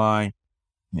storyline.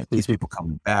 Keeps people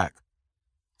coming back.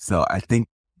 So I think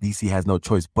DC has no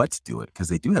choice but to do it because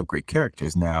they do have great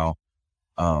characters now.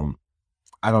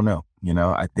 I don't know.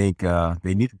 I think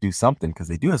they need to do something because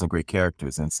they do have some great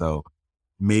characters. And so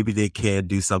maybe they can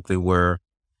do something where,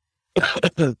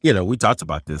 we talked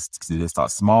about this. They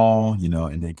start small,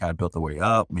 and then kind of built their way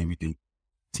up. Maybe the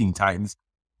Teen Titans.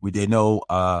 They know,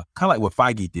 kind of like what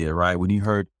Feige did, right? When he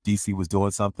heard DC was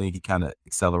doing something, he kind of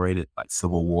accelerated like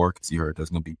Civil War because he heard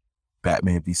there's going to be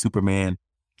Batman v Superman.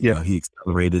 Yeah. He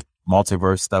accelerated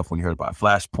multiverse stuff when he heard about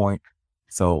Flashpoint.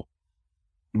 So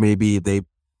maybe they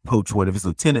poach one of his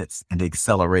lieutenants and they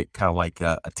accelerate kind of like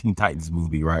a Teen Titans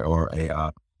movie, right? Or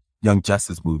a Young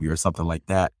Justice movie or something like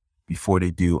that before they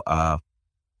do Young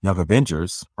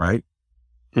Avengers, right?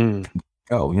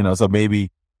 Oh, so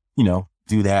maybe,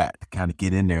 do that to kind of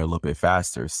get in there a little bit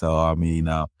faster. So, I mean,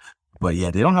 but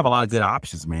yeah, they don't have a lot of good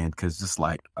options, man, because just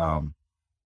like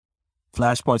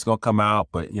Flashpoint's going to come out,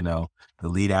 but, the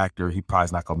lead actor, he probably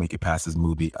is not going to make it past his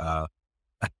movie.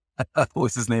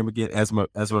 What's his name again?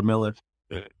 Ezra Miller?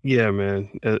 Yeah, man.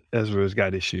 Ezra's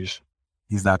got issues.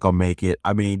 He's not going to make it.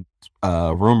 I mean,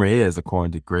 rumor is,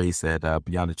 according to Grace at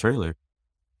Beyond the Trailer,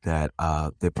 that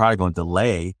they're probably going to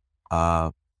delay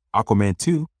Aquaman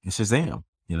 2 and Shazam,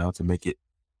 to make it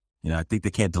I think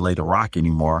they can't delay The Rock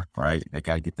anymore, right? They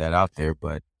got to get that out there,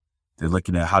 but they're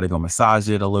looking at how they're going to massage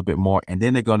it a little bit more. And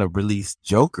then they're going to release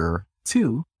Joker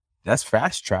 2. That's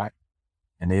fast track.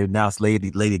 And they announced Lady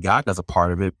Gaga's a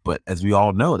part of it. But as we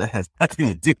all know, that has nothing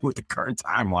to do with the current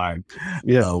timeline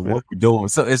of what we're doing.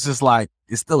 So it's just like,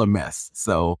 it's still a mess.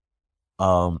 So,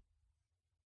 so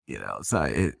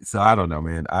I don't know,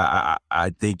 man.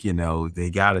 I think, they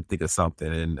got to think of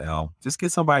something and just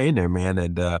get somebody in there, man.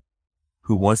 And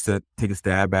who wants to take a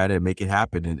stab at it and make it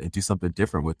happen and do something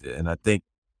different with it. And I think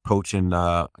coaching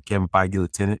Kevin Feige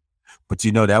lieutenant, but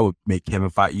that would make Kevin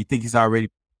Feige. You think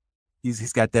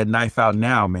he's got that knife out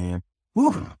now, man.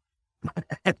 Woo.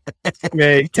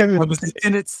 Man, Kevin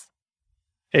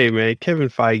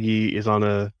Feige is on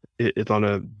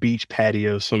a beach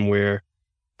patio somewhere,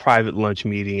 private lunch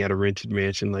meeting at a rented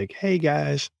mansion. Like, hey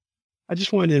guys, I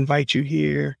just wanted to invite you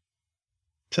here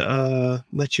to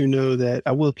let you know that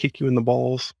I will kick you in the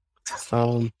balls.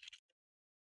 So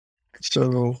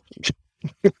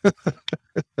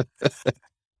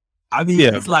I mean,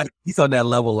 it's like he's on that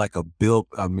level like a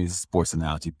sports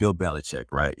analogy, Bill Belichick,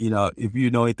 right? If you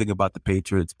know anything about the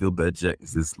Patriots, Bill Belichick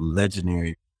is this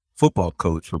legendary football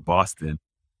coach for Boston.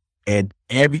 And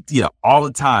all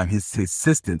the time, his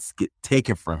assistants get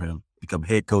taken from him, become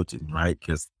head coaches, right?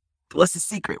 Because what's the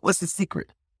secret?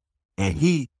 And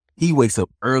he wakes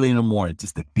up early in the morning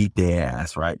just to beat their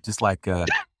ass, right? Just like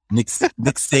Nick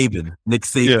Saban.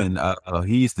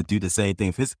 He used to do the same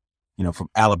thing. From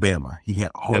Alabama, he had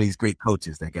all these great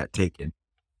coaches that got taken,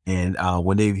 and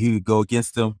when he would go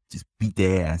against them, just beat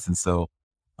their ass. And so,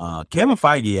 Kevin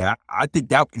Feige, I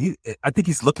think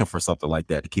he's looking for something like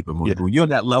that to keep him moving. When you're on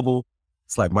that level,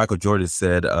 it's like Michael Jordan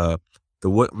said, the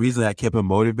reason I kept him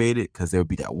motivated because there would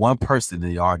be that one person in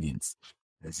the audience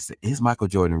that just said, "Is Michael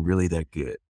Jordan really that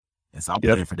good?" And so I'm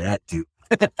playing for that too.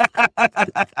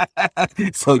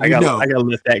 So I gotta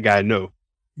let that guy know.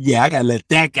 Yeah, I gotta let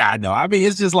that guy know. I mean,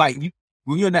 it's just like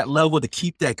when you're on that level to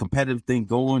keep that competitive thing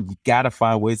going, you gotta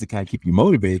find ways to kind of keep you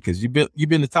motivated because you've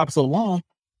been the top so long,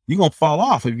 you're gonna fall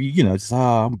off if you just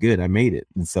I'm good, I made it.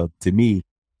 And so to me,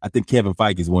 I think Kevin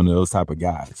Feige is one of those type of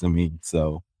guys. I mean,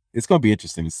 so it's gonna be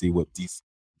interesting to see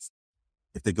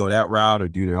if they go that route or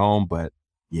do their own. But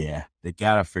yeah, they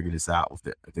gotta figure this out if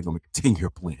they're gonna continue a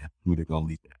plan, who they're gonna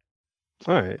lead that.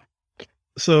 All right.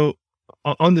 So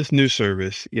on this new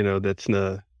service,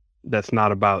 that's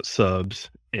not about subs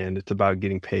and it's about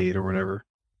getting paid or whatever.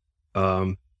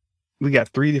 We got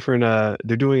 3 different.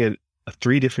 They're doing a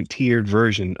 3 different tiered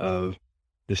version of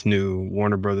this new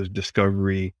Warner Brothers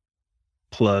Discovery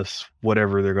Plus,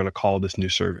 whatever they're going to call this new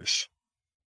service.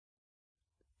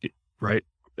 Right?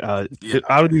 I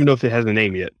don't even know if it has a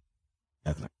name yet.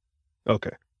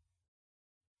 Okay.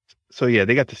 So yeah,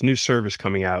 they got this new service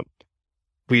coming out.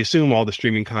 We assume all the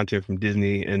streaming content from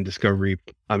Disney and Discovery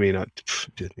Plus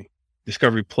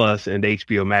and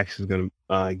HBO Max is going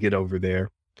to get over there.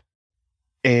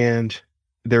 And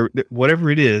whatever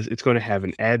it is, it's going to have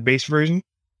an ad-based version.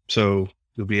 So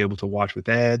you'll be able to watch with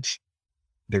ads.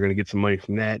 They're going to get some money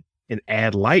from that. An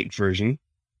ad-light version,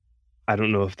 I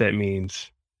don't know if that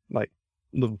means like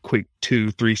little quick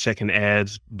 2-3 second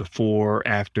ads before,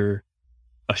 after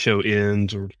a show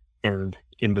ends or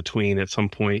in between at some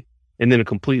point. And then a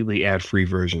completely ad-free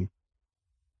version.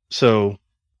 So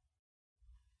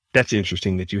that's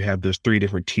interesting that you have those 3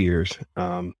 different tiers.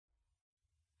 I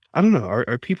don't know.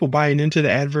 Are people buying into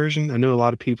the ad version? I know a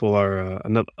lot of people are.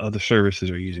 Other services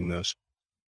are using those.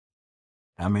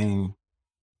 I mean,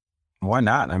 why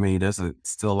not? I mean, there's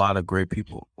still a lot of great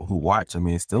people who watch. I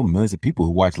mean, still millions of people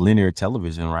who watch linear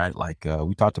television, right? Like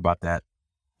we talked about that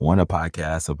on a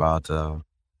podcast about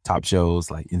top shows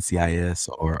like NCIS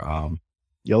or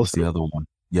Yellowstone. The other one.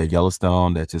 Yeah,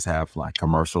 Yellowstone, that just have like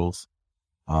commercials.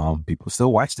 People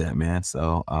still watch that, man.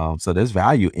 So so there's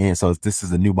value in. So this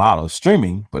is a new model of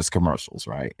streaming, but it's commercials,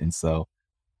 right? And so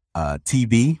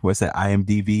TV, what's that?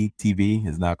 IMDb TV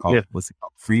is now called what's it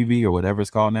called? Freevee or whatever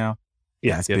it's called now.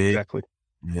 Yeah, that's big. Exactly.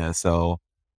 Yeah, so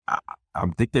I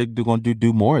think they're going to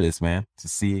do more of this, man, to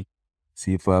see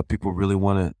if people really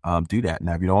want to do that.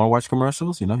 Now, if you don't want to watch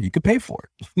commercials, you can pay for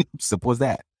it. Simple as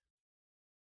that.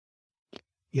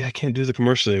 Yeah, I can't do the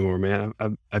commercials anymore, man.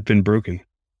 I've been broken.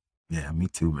 Yeah, me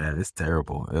too, man. It's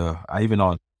terrible. I even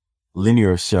on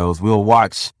linear shows, we'll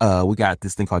watch. We got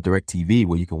this thing called DirecTV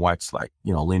where you can watch like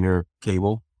linear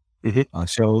cable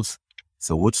shows.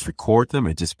 So we'll just record them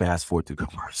and just fast forward to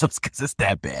commercials because it's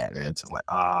that bad, man. It's just like,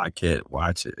 I can't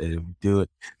watch it and we do it.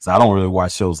 So I don't really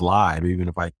watch shows live, even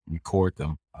if I record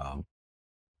them.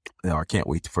 I can't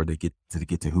wait for to get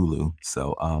to Hulu.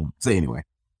 So anyway.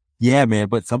 Yeah, man.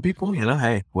 But some people,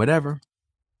 hey, whatever.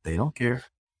 They don't care.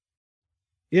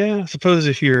 Yeah, I suppose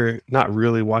if you're not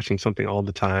really watching something all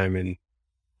the time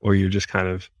or you're just kind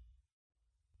of,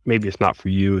 maybe it's not for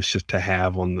you, it's just to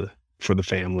have for the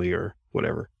family or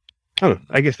whatever. I don't know.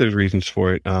 I guess there's reasons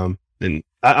for it. And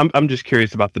I'm just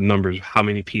curious about the numbers, how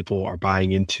many people are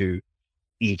buying into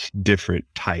each different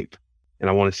type. And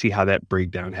I want to see how that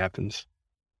breakdown happens.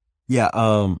 Yeah.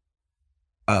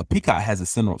 Peacock has a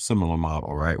similar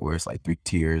model, right? Where it's like 3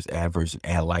 tiers: ad version,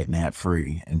 ad light, and ad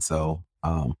free. And so,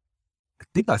 I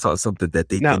think I saw something that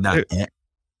they did not.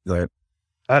 Go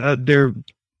ahead. Their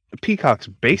Peacock's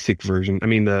basic version, I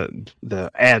mean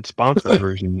the ad sponsored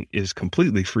version is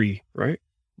completely free, right?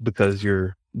 Because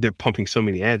they're pumping so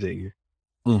many ads at you.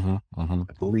 I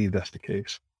believe that's the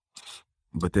case.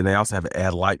 But then they also have an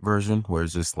ad light version where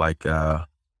it's just like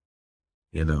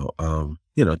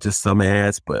just some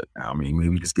ads, but I mean,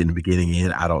 maybe just getting the beginning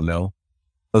in. I don't know.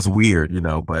 It's weird,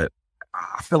 but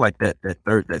I feel like that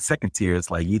second tier is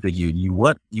like either you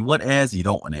want ads, you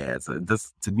don't want ads.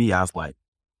 Just to me, I was like,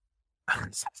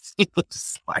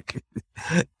 it's like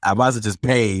I might as well just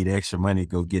pay the extra money to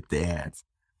go get the ads.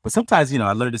 But sometimes,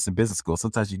 I learned this in business school.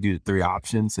 Sometimes you do the 3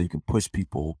 options so you can push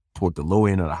people toward the low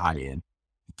end or the high end.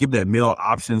 Give that middle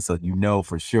option so you know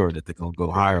for sure that they're gonna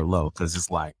go high or low. Because it's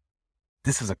like,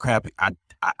 this is a crap. If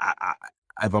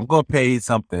I'm gonna pay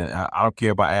something, I don't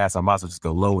care about ads. I might as well just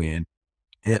go low end.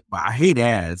 But I hate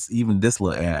ads, even this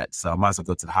little ad. So I might as well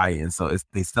go to the high end. So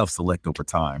they self-select over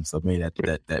time. So maybe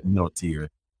that middle tier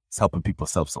is helping people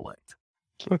self-select.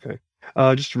 Okay.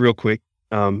 Just real quick.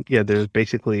 There's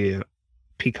basically a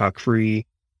Peacock free,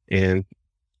 and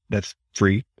that's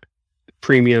free.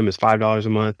 Premium is $5 a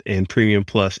month, and Premium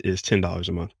Plus is $10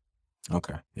 a month.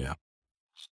 Okay. Yeah.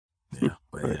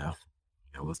 But yeah.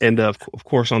 And of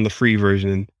course, on the free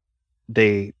version,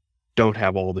 they don't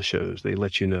have all the shows. They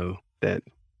let you know that,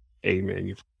 hey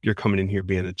man, you're coming in here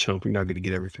being a chump. You're not going to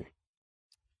get everything.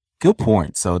 Good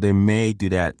point. So they may do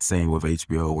that same with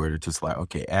HBO, where they're just like,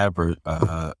 okay, ad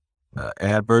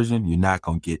version, you're not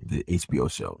going to get the HBO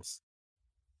shows.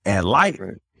 Ad light,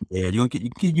 right. Yeah, you can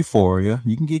get Euphoria,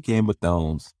 you can get Game of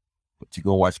Thrones, but you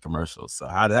go watch commercials. So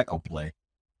how that gonna play?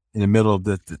 In the middle of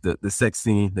the sex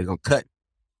scene, they're gonna cut.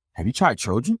 Have you tried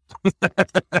Trojan?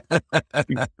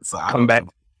 So come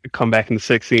back and the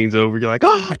sex scene's over. You're like,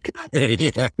 oh God.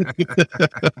 Yeah.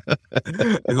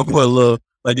 They're gonna put a little,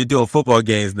 like they're doing football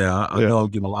games now. I know I'm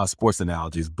giving a lot of sports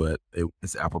analogies, but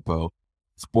it's apropos.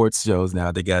 Sports shows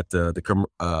now, they got the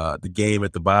game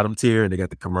at the bottom tier, and they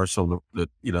got the commercial, the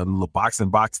little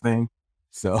boxing box thing.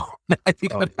 So now you're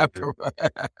gonna have to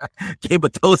Game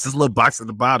of Thrones is a little box at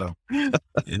the bottom, and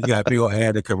you got people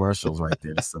add the commercials right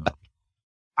there. So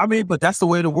I mean, but that's the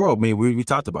way of the world. I mean, we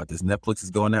talked about this. Netflix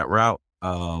is going that route.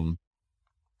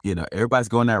 Everybody's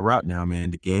going that route now,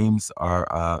 man. The games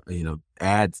are,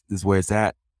 ads is where it's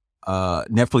at.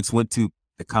 Netflix went to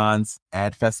the Cannes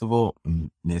ad festival, and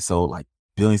they sold like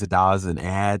billions of dollars in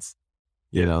ads,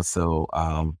 so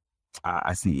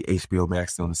I see HBO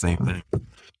Max doing the same thing.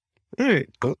 All right.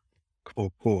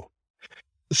 Cool.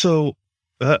 So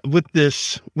with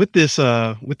this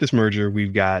merger,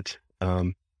 we've got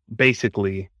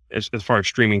basically, as far as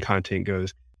streaming content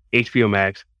goes, HBO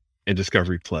Max and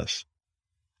Discovery Plus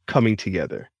coming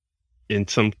together in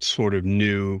some sort of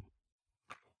new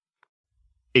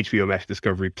HBO Max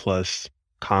Discovery Plus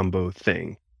combo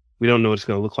thing. We don't know what it's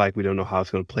going to look like. We don't know how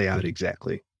it's going to play out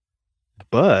exactly.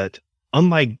 But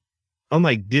unlike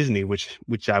Disney, which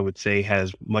I would say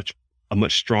has a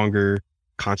much stronger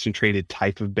concentrated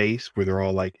type of base, where they're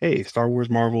all like, hey, Star Wars,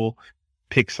 Marvel,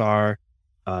 Pixar,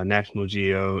 National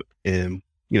Geo, and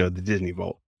the Disney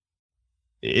Vault.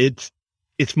 It's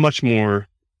much more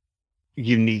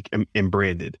unique and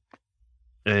branded.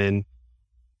 And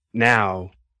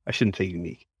now, I shouldn't say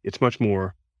unique. It's much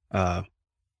more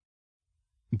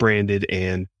branded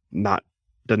and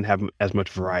doesn't have as much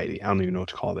variety. I don't even know what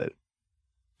to call that.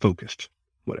 Focused,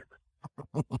 whatever.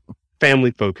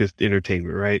 Family focused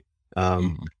entertainment, right?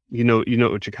 You know what you're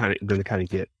going to kind of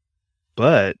get.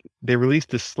 But they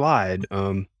released this slide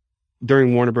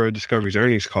during Warner Bros. Discovery's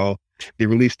earnings call. They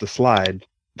released a slide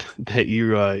that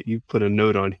you put a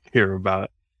note on here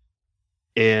about,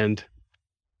 and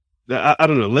I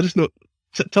don't know. Let us know.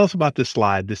 Tell us about this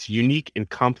slide, this unique and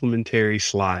complementary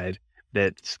slide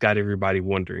that's got everybody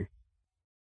wondering.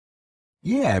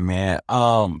 Yeah, man.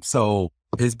 So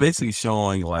it's basically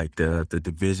showing like the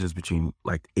divisions between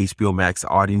like HBO Max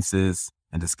audiences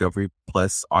and Discovery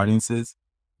Plus audiences,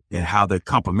 and how they're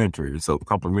complementary. So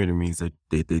complementary means that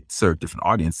they serve different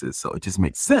audiences. So it just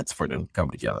makes sense for them to come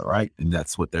together, right? And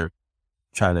that's what they're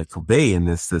trying to convey in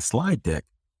this slide deck.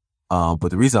 But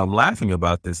the reason I'm laughing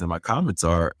about this in my comments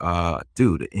are,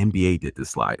 dude, the NBA did this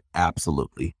slide.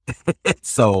 Absolutely.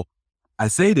 So I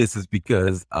say this is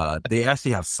because they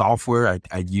actually have software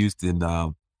I used in,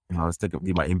 I was thinking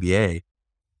of my MBA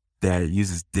that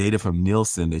uses data from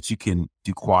Nielsen that you can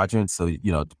do quadrants. So,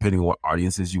 depending on what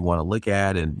audiences you want to look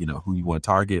at and, who you want to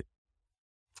target.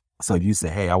 So if you say,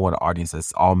 hey, I want an audience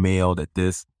that's all male, that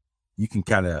this, you can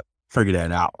kind of figure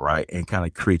that out, right? And kind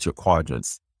of create your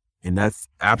quadrants. And that's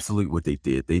absolutely what they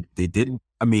did. They didn't,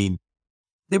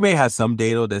 they may have some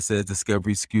data that says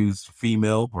Discovery skews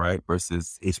female, right?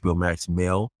 Versus HBO Max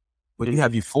male. But you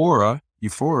have Euphoria,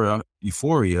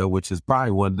 which is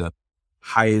probably one of the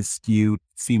highest skewed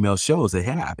female shows they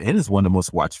have. And it's one of the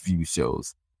most watched view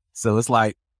shows. So it's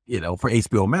like, for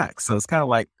HBO Max. So it's kind of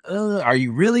like, are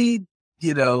you really,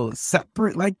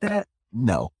 separate like that?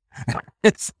 No.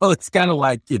 So it's kind of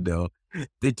like,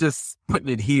 they're just putting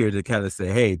it here to kind of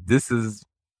say, hey, they're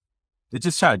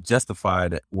just trying to justify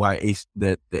that why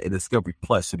that the Discovery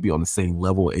Plus should be on the same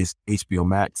level as HBO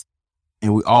Max.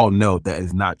 And we all know that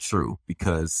is not true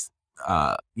because,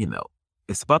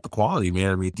 it's about the quality,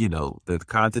 man. The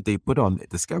content they put on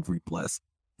Discovery Plus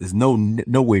is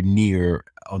nowhere near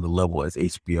on the level as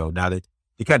HBO. Now they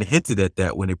kind of hinted at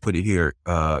that when they put it here.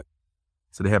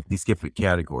 So they have these different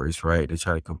categories, right? They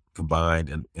try to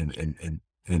combine and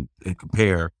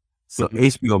compare. So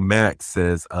HBO Max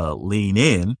says lean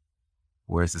in,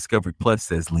 whereas Discovery Plus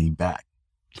says lean back.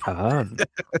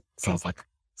 Sounds like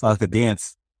a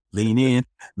dance. Lean in,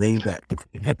 lean back.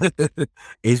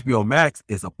 HBO Max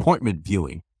is appointment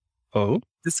viewing. Oh.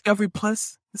 Discovery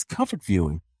Plus is comfort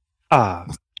viewing.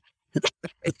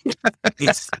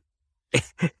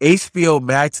 HBO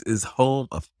Max is home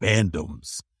of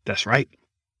fandoms. That's right.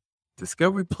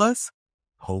 Discovery Plus,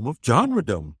 home of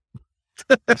genredom.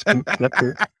 That's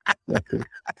true.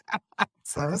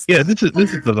 Yeah, this is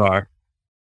bizarre.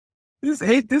 This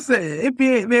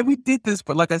NBA, man. We did this,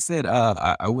 but like I said,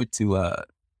 I went to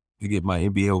get my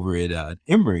MBA over at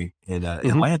Emory in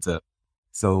Atlanta.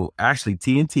 So actually,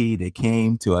 TNT, they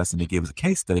came to us and they gave us a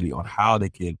case study on how they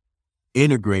can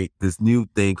integrate this new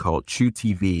thing called True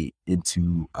TV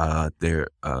into their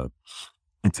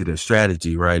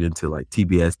strategy, right? Into like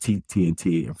TBS,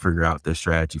 TNT, and figure out their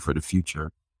strategy for the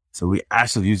future. So we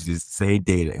actually used this same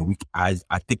data, and I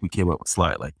think we came up with a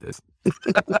slide like this.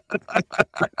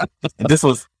 And this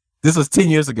was 10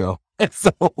 years ago. And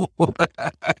so oh,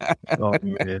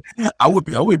 man. I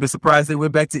would be surprised they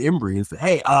went back to Embry and said,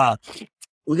 hey,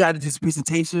 we got this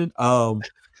presentation.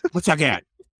 What y'all got?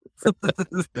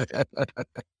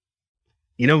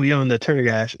 We own the Turner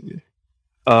guys.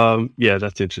 Yeah,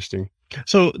 that's interesting.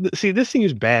 So see, this thing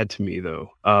is bad to me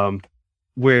though.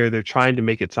 Where they're trying to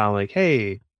make it sound like,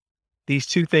 hey, these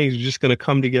two things are just going to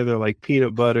come together like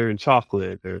peanut butter and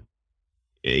chocolate, or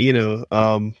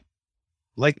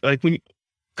like when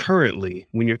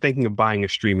you're thinking of buying a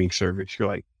streaming service, you're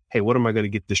like, hey, what am I going to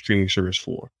get this streaming service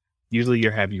for? Usually you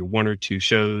have your one or two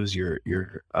shows, your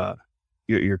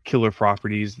killer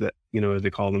properties that, as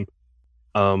they call them.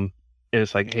 And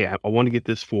it's like, hey, I want to get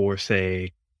this for,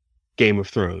 say, Game of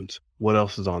Thrones. What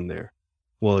else is on there?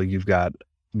 Well, you've got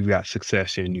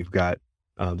Succession, you've got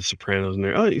The Sopranos in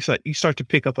there. Oh, it's like you start to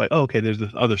pick up like, oh, okay, there's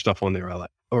this other stuff on there I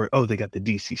like, or oh, they got the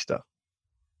DC stuff.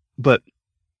 But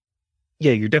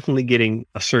yeah, you're definitely getting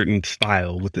a certain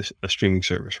style with a streaming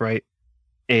service, right?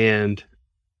 And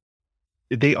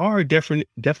they are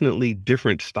definitely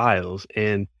different styles.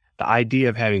 And the idea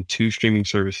of having two streaming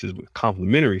services with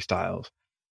complementary styles,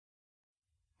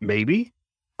 maybe.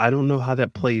 I don't know how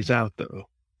that plays out though,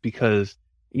 because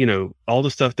all the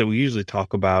stuff that we usually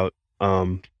talk about,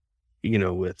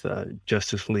 with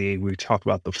Justice League, we talked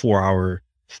about the 4-hour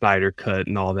Snyder cut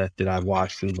and all that I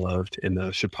watched and loved,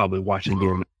 and should probably watch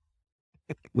again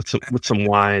with some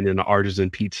wine and an artisan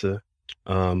pizza,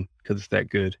 because it's that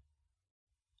good.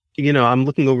 I'm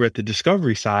looking over at the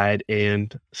Discovery side,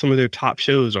 and some of their top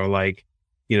shows are like,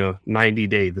 90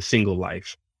 Day, The Single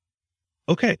Life.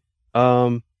 Okay.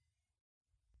 Love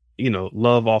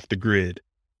Off the Grid,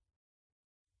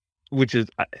 which is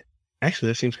actually,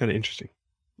 that seems kind of interesting.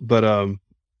 But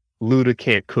Luda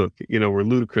Can't Cook, where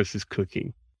Ludacris is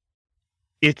cooking.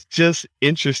 It's just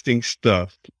interesting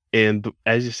stuff. And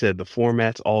as you said, the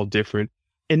format's all different.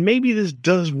 And maybe this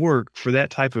does work for that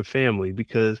type of family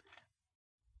because,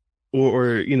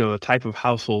 or a type of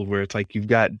household where it's like you've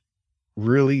got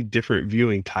really different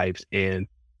viewing types. And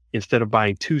instead of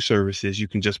buying two services, you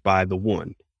can just buy the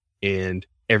one. And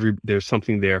there's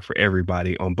something there for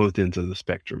everybody on both ends of the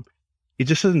spectrum. It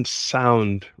just doesn't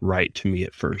sound right to me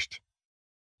at first.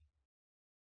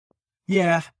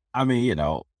 Yeah.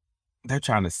 they're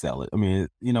trying to sell it. I mean,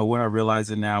 when I realize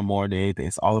it now more than anything,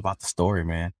 it's all about the story,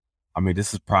 man. I mean,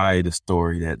 this is probably the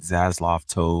story that Zaslav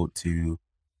told to,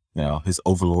 his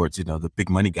overlords, the big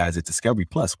money guys at Discovery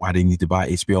Plus, why they need to buy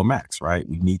HBO Max, right?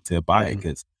 We need to buy it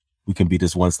because we can be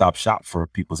this one-stop shop for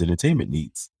people's entertainment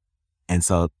needs. And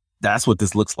so that's what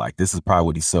this looks like. This is probably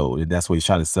what he sold. And that's what he's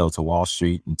trying to sell to Wall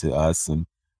Street and to us and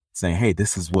saying, hey,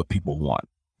 this is what people want.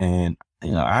 And,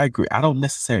 I agree. I don't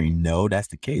necessarily know that's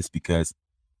the case because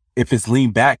if it's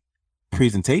lean back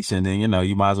presentation, then,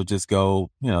 you might as well just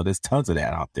go, there's tons of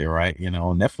that out there, right?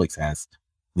 Netflix has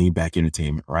lean back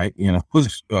entertainment, right?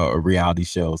 Reality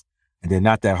shows, and they're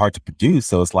not that hard to produce.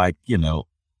 So it's like,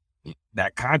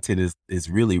 that content is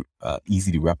really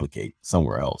easy to replicate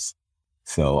somewhere else.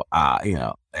 So,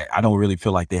 I don't really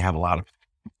feel like they have a lot of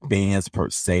fans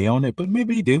per se on it, but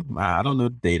maybe they do. I don't know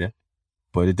the data,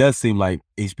 but it does seem like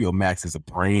HBO Max as a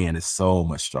brand is so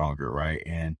much stronger, right?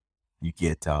 And you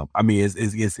get,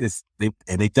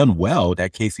 they've done well.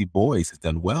 That Casey Boys has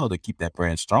done well to keep that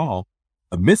brand strong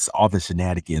amidst all the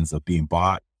shenanigans of being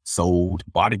bought, sold,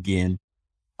 bought again.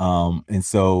 And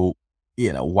so,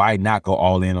 why not go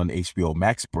all in on the HBO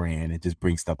Max brand and just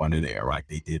bring stuff under there, like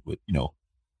they did with,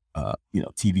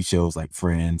 TV shows like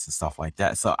Friends and stuff like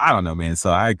that. So I don't know, man.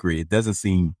 So I agree. It doesn't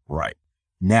seem right.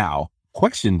 Now,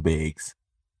 question begs,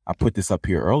 I put this up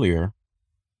here earlier.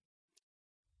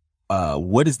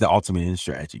 What is the ultimate end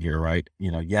strategy here, right?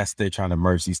 Yes, they're trying to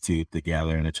merge these two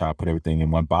together and they're trying to put everything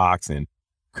in one box and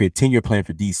create a 10-year plan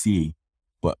for DC.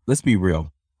 But let's be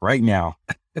real. Right now,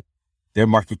 their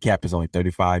market cap is only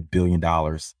 $35 billion.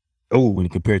 Oh, when you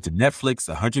compare it to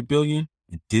Netflix, $100 billion,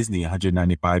 and Disney,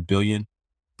 $195 billion,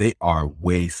 they are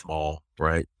way small,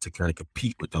 right? To kind of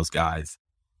compete with those guys.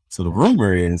 So the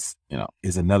rumor is,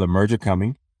 is another merger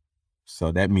coming.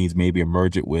 So that means maybe a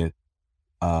merger with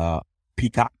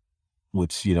Peacock,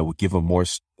 which, would give them more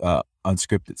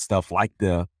unscripted stuff like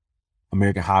the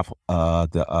Real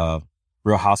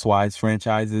Housewives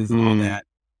franchises and all that.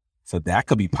 So that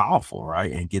could be powerful,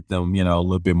 right? And get them, a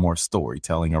little bit more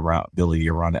storytelling ability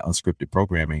around that unscripted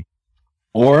programming.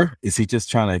 Or is he just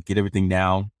trying to get everything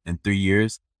down in 3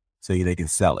 years so they can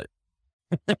sell it?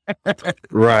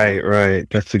 Right.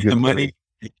 That's a good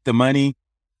the money.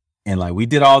 And like, we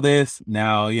did all this.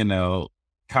 Now,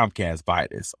 Comcast buy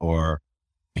this or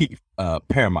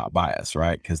Paramount buy us,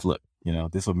 right? Because look,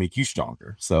 this will make you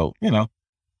stronger. So,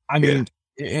 I mean,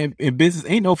 in business,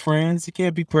 ain't no friends. You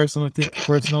can't be personal.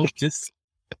 Just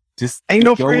ain't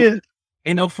no friends.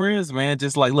 Ain't no friends, man.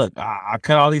 Just like, look, I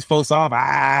cut all these folks off.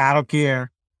 I don't care.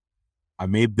 I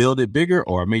may build it bigger,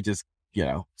 or I may just,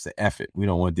 say F it. We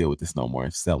don't want to deal with this no more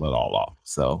and sell it all off.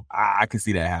 So I can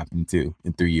see that happening too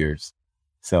in 3 years.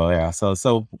 So yeah,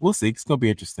 so we'll see. It's gonna be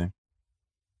interesting.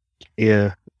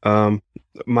 Yeah.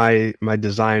 My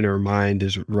designer mind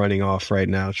is running off right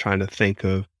now, trying to think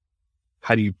of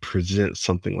how do you present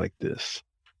something like this?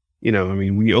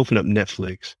 When you open up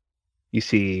Netflix, you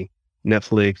see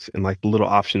Netflix and like the little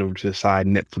option over to the side,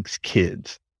 Netflix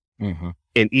Kids. Mm-hmm.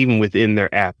 And even within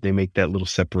their app, they make that little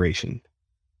separation.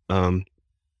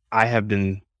 I have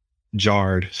been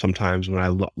jarred sometimes when I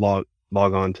log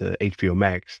on to HBO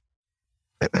Max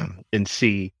and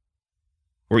see,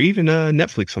 or even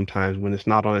Netflix sometimes when it's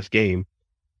not on its game,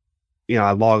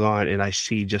 I log on and I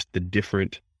see just the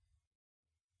different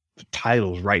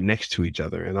titles right next to each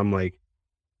other. And I'm like,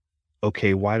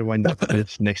 okay, why do I not put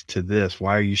this next to this?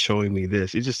 Why are you showing me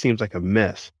this? It just seems like a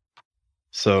mess.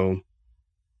 So,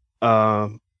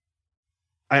 I'm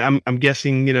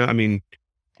guessing,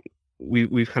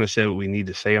 we've kind of said what we need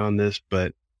to say on this,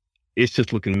 but it's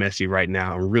just looking messy right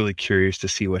now. I'm really curious to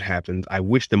see what happens. I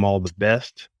wish them all the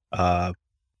best,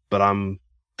 but I'm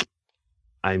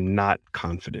not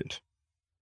confident.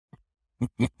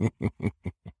 How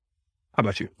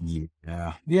about you?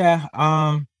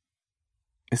 Yeah.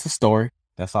 It's a story.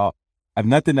 That's all. I have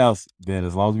nothing else, Ben.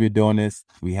 As long as we're doing this,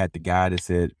 we had the guy that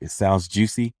said it sounds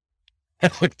juicy.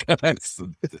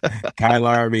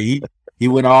 Kyler, I mean, he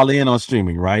went all in on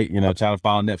streaming, right? Trying to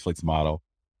follow Netflix model.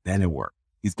 That didn't work.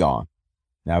 He's gone.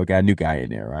 Now we got a new guy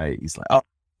in there, right? He's like, oh,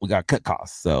 we got cut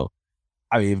costs. So,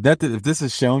 I mean, if this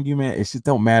is shown you, man, it just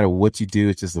don't matter what you do.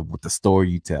 It's just what the story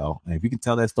you tell. And if you can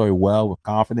tell that story well with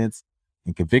confidence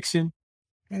and conviction,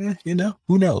 who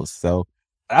knows? So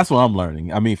that's what I'm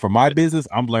learning. I mean, for my business,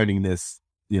 I'm learning this,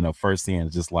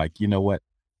 firsthand. Just like, you know what?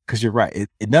 Because you're right.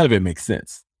 None of it makes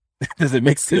sense. Does it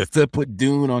make sense to put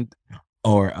Dune on,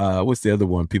 or what's the other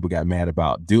one people got mad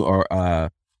about?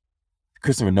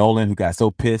 Christopher Nolan, who got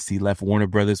so pissed he left Warner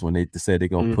Brothers when they said they're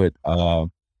gonna put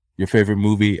your favorite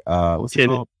movie, what's it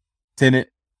called? Tenet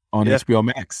on HBO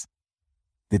Max.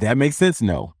 Did that make sense?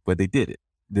 No, but they did it.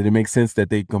 Did it make sense that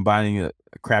they combining a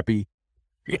crappy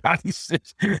reality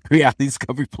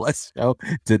Discovery Plus show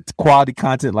to quality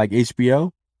content like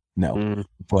HBO? No,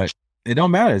 but it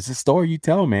don't matter. It's a story you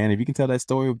tell, man. If you can tell that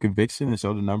story with conviction and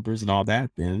show the numbers and all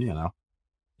that, then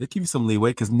they give you some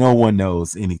leeway because no one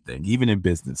knows anything, even in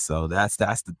business. So that's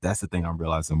the thing I'm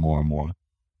realizing more and more.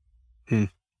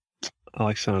 I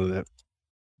like sound of that.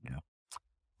 Yeah.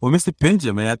 Well, Mr.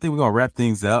 Benja, man, I think we're gonna wrap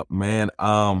things up, man.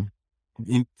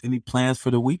 Any plans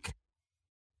for the week?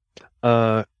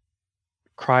 Cry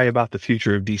about the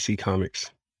future of DC Comics.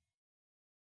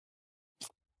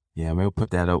 Yeah, maybe we'll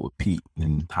put that up with Pete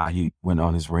and how he went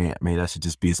on his rant. Maybe that should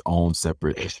just be his own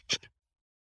separate.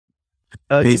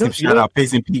 Shout out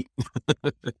Pacing Pete.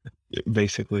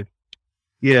 Basically.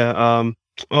 Yeah.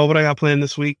 What I got planned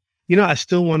this week? I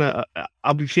still want to,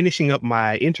 I'll be finishing up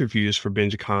my interviews for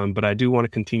BingeCon, but I do want to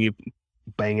continue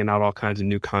banging out all kinds of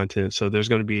new content. So there's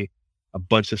going to be a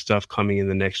bunch of stuff coming in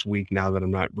the next week. Now that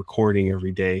I'm not recording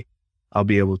every day, I'll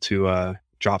be able to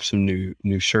drop some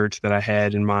new shirts that I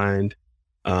had in mind.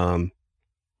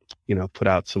 Put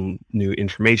out some new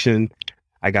information.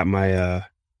 I got my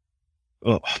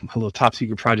little top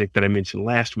secret project that I mentioned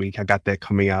last week. I got that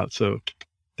coming out. So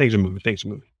things are moving.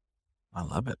 I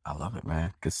love it,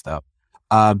 man. Good stuff.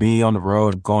 Being on the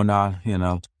road, going on,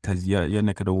 because your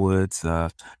neck of the woods,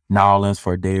 New Orleans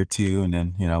for a day or two, and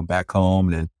then, back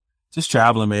home, and just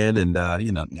traveling, man, and,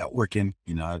 networking.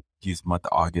 I use the month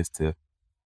of August to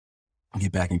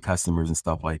get back in customers and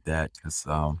stuff like that, because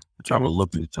I travel a little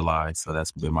bit in July, so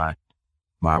that's been my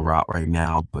route right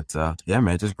now. But yeah,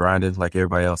 man, just grinding like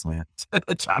everybody else, man.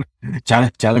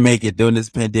 trying to make it during this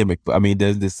pandemic. I mean,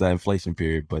 there's this inflation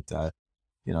period, but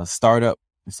startup,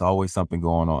 it's always something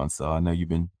going on. So I know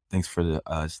thanks for the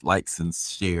likes and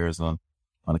shares on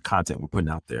the content we're putting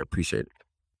out there. Appreciate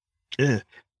it.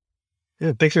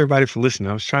 Yeah. Thanks everybody for listening.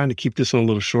 I was trying to keep this one a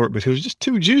little short, but it was just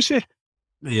too juicy.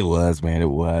 It was,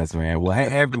 man. Well, hey,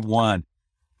 everyone,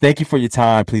 thank you for your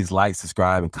time. Please like,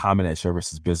 subscribe, and comment at Show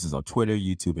vs. Business on Twitter,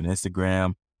 YouTube, and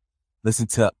Instagram. Listen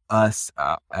to us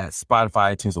at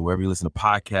Spotify, iTunes, or wherever you listen to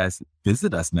podcasts.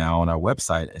 Visit us now on our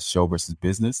website at Show vs.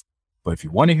 Business. But if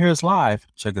you want to hear us live,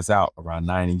 check us out around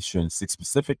 9 Eastern, 6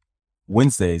 Pacific,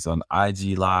 Wednesdays on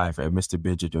IG Live at Mr.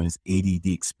 Benja during his ADD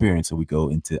experience. So we go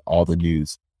into all the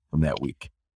news from that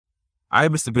week. All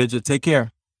right, Mr. Benja, take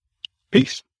care.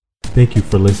 Peace. Thank you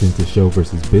for listening to Show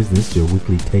vs. Business, your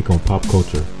weekly take on pop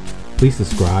culture. Please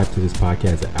subscribe to this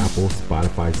podcast at Apple,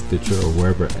 Spotify, Stitcher, or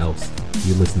wherever else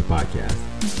you listen to podcasts.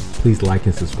 Please like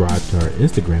and subscribe to our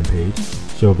Instagram page,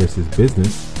 Show vs.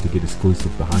 Business, to get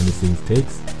exclusive behind-the-scenes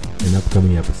takes and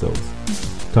upcoming episodes.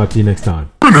 Talk to you next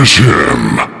time. Finish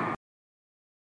him!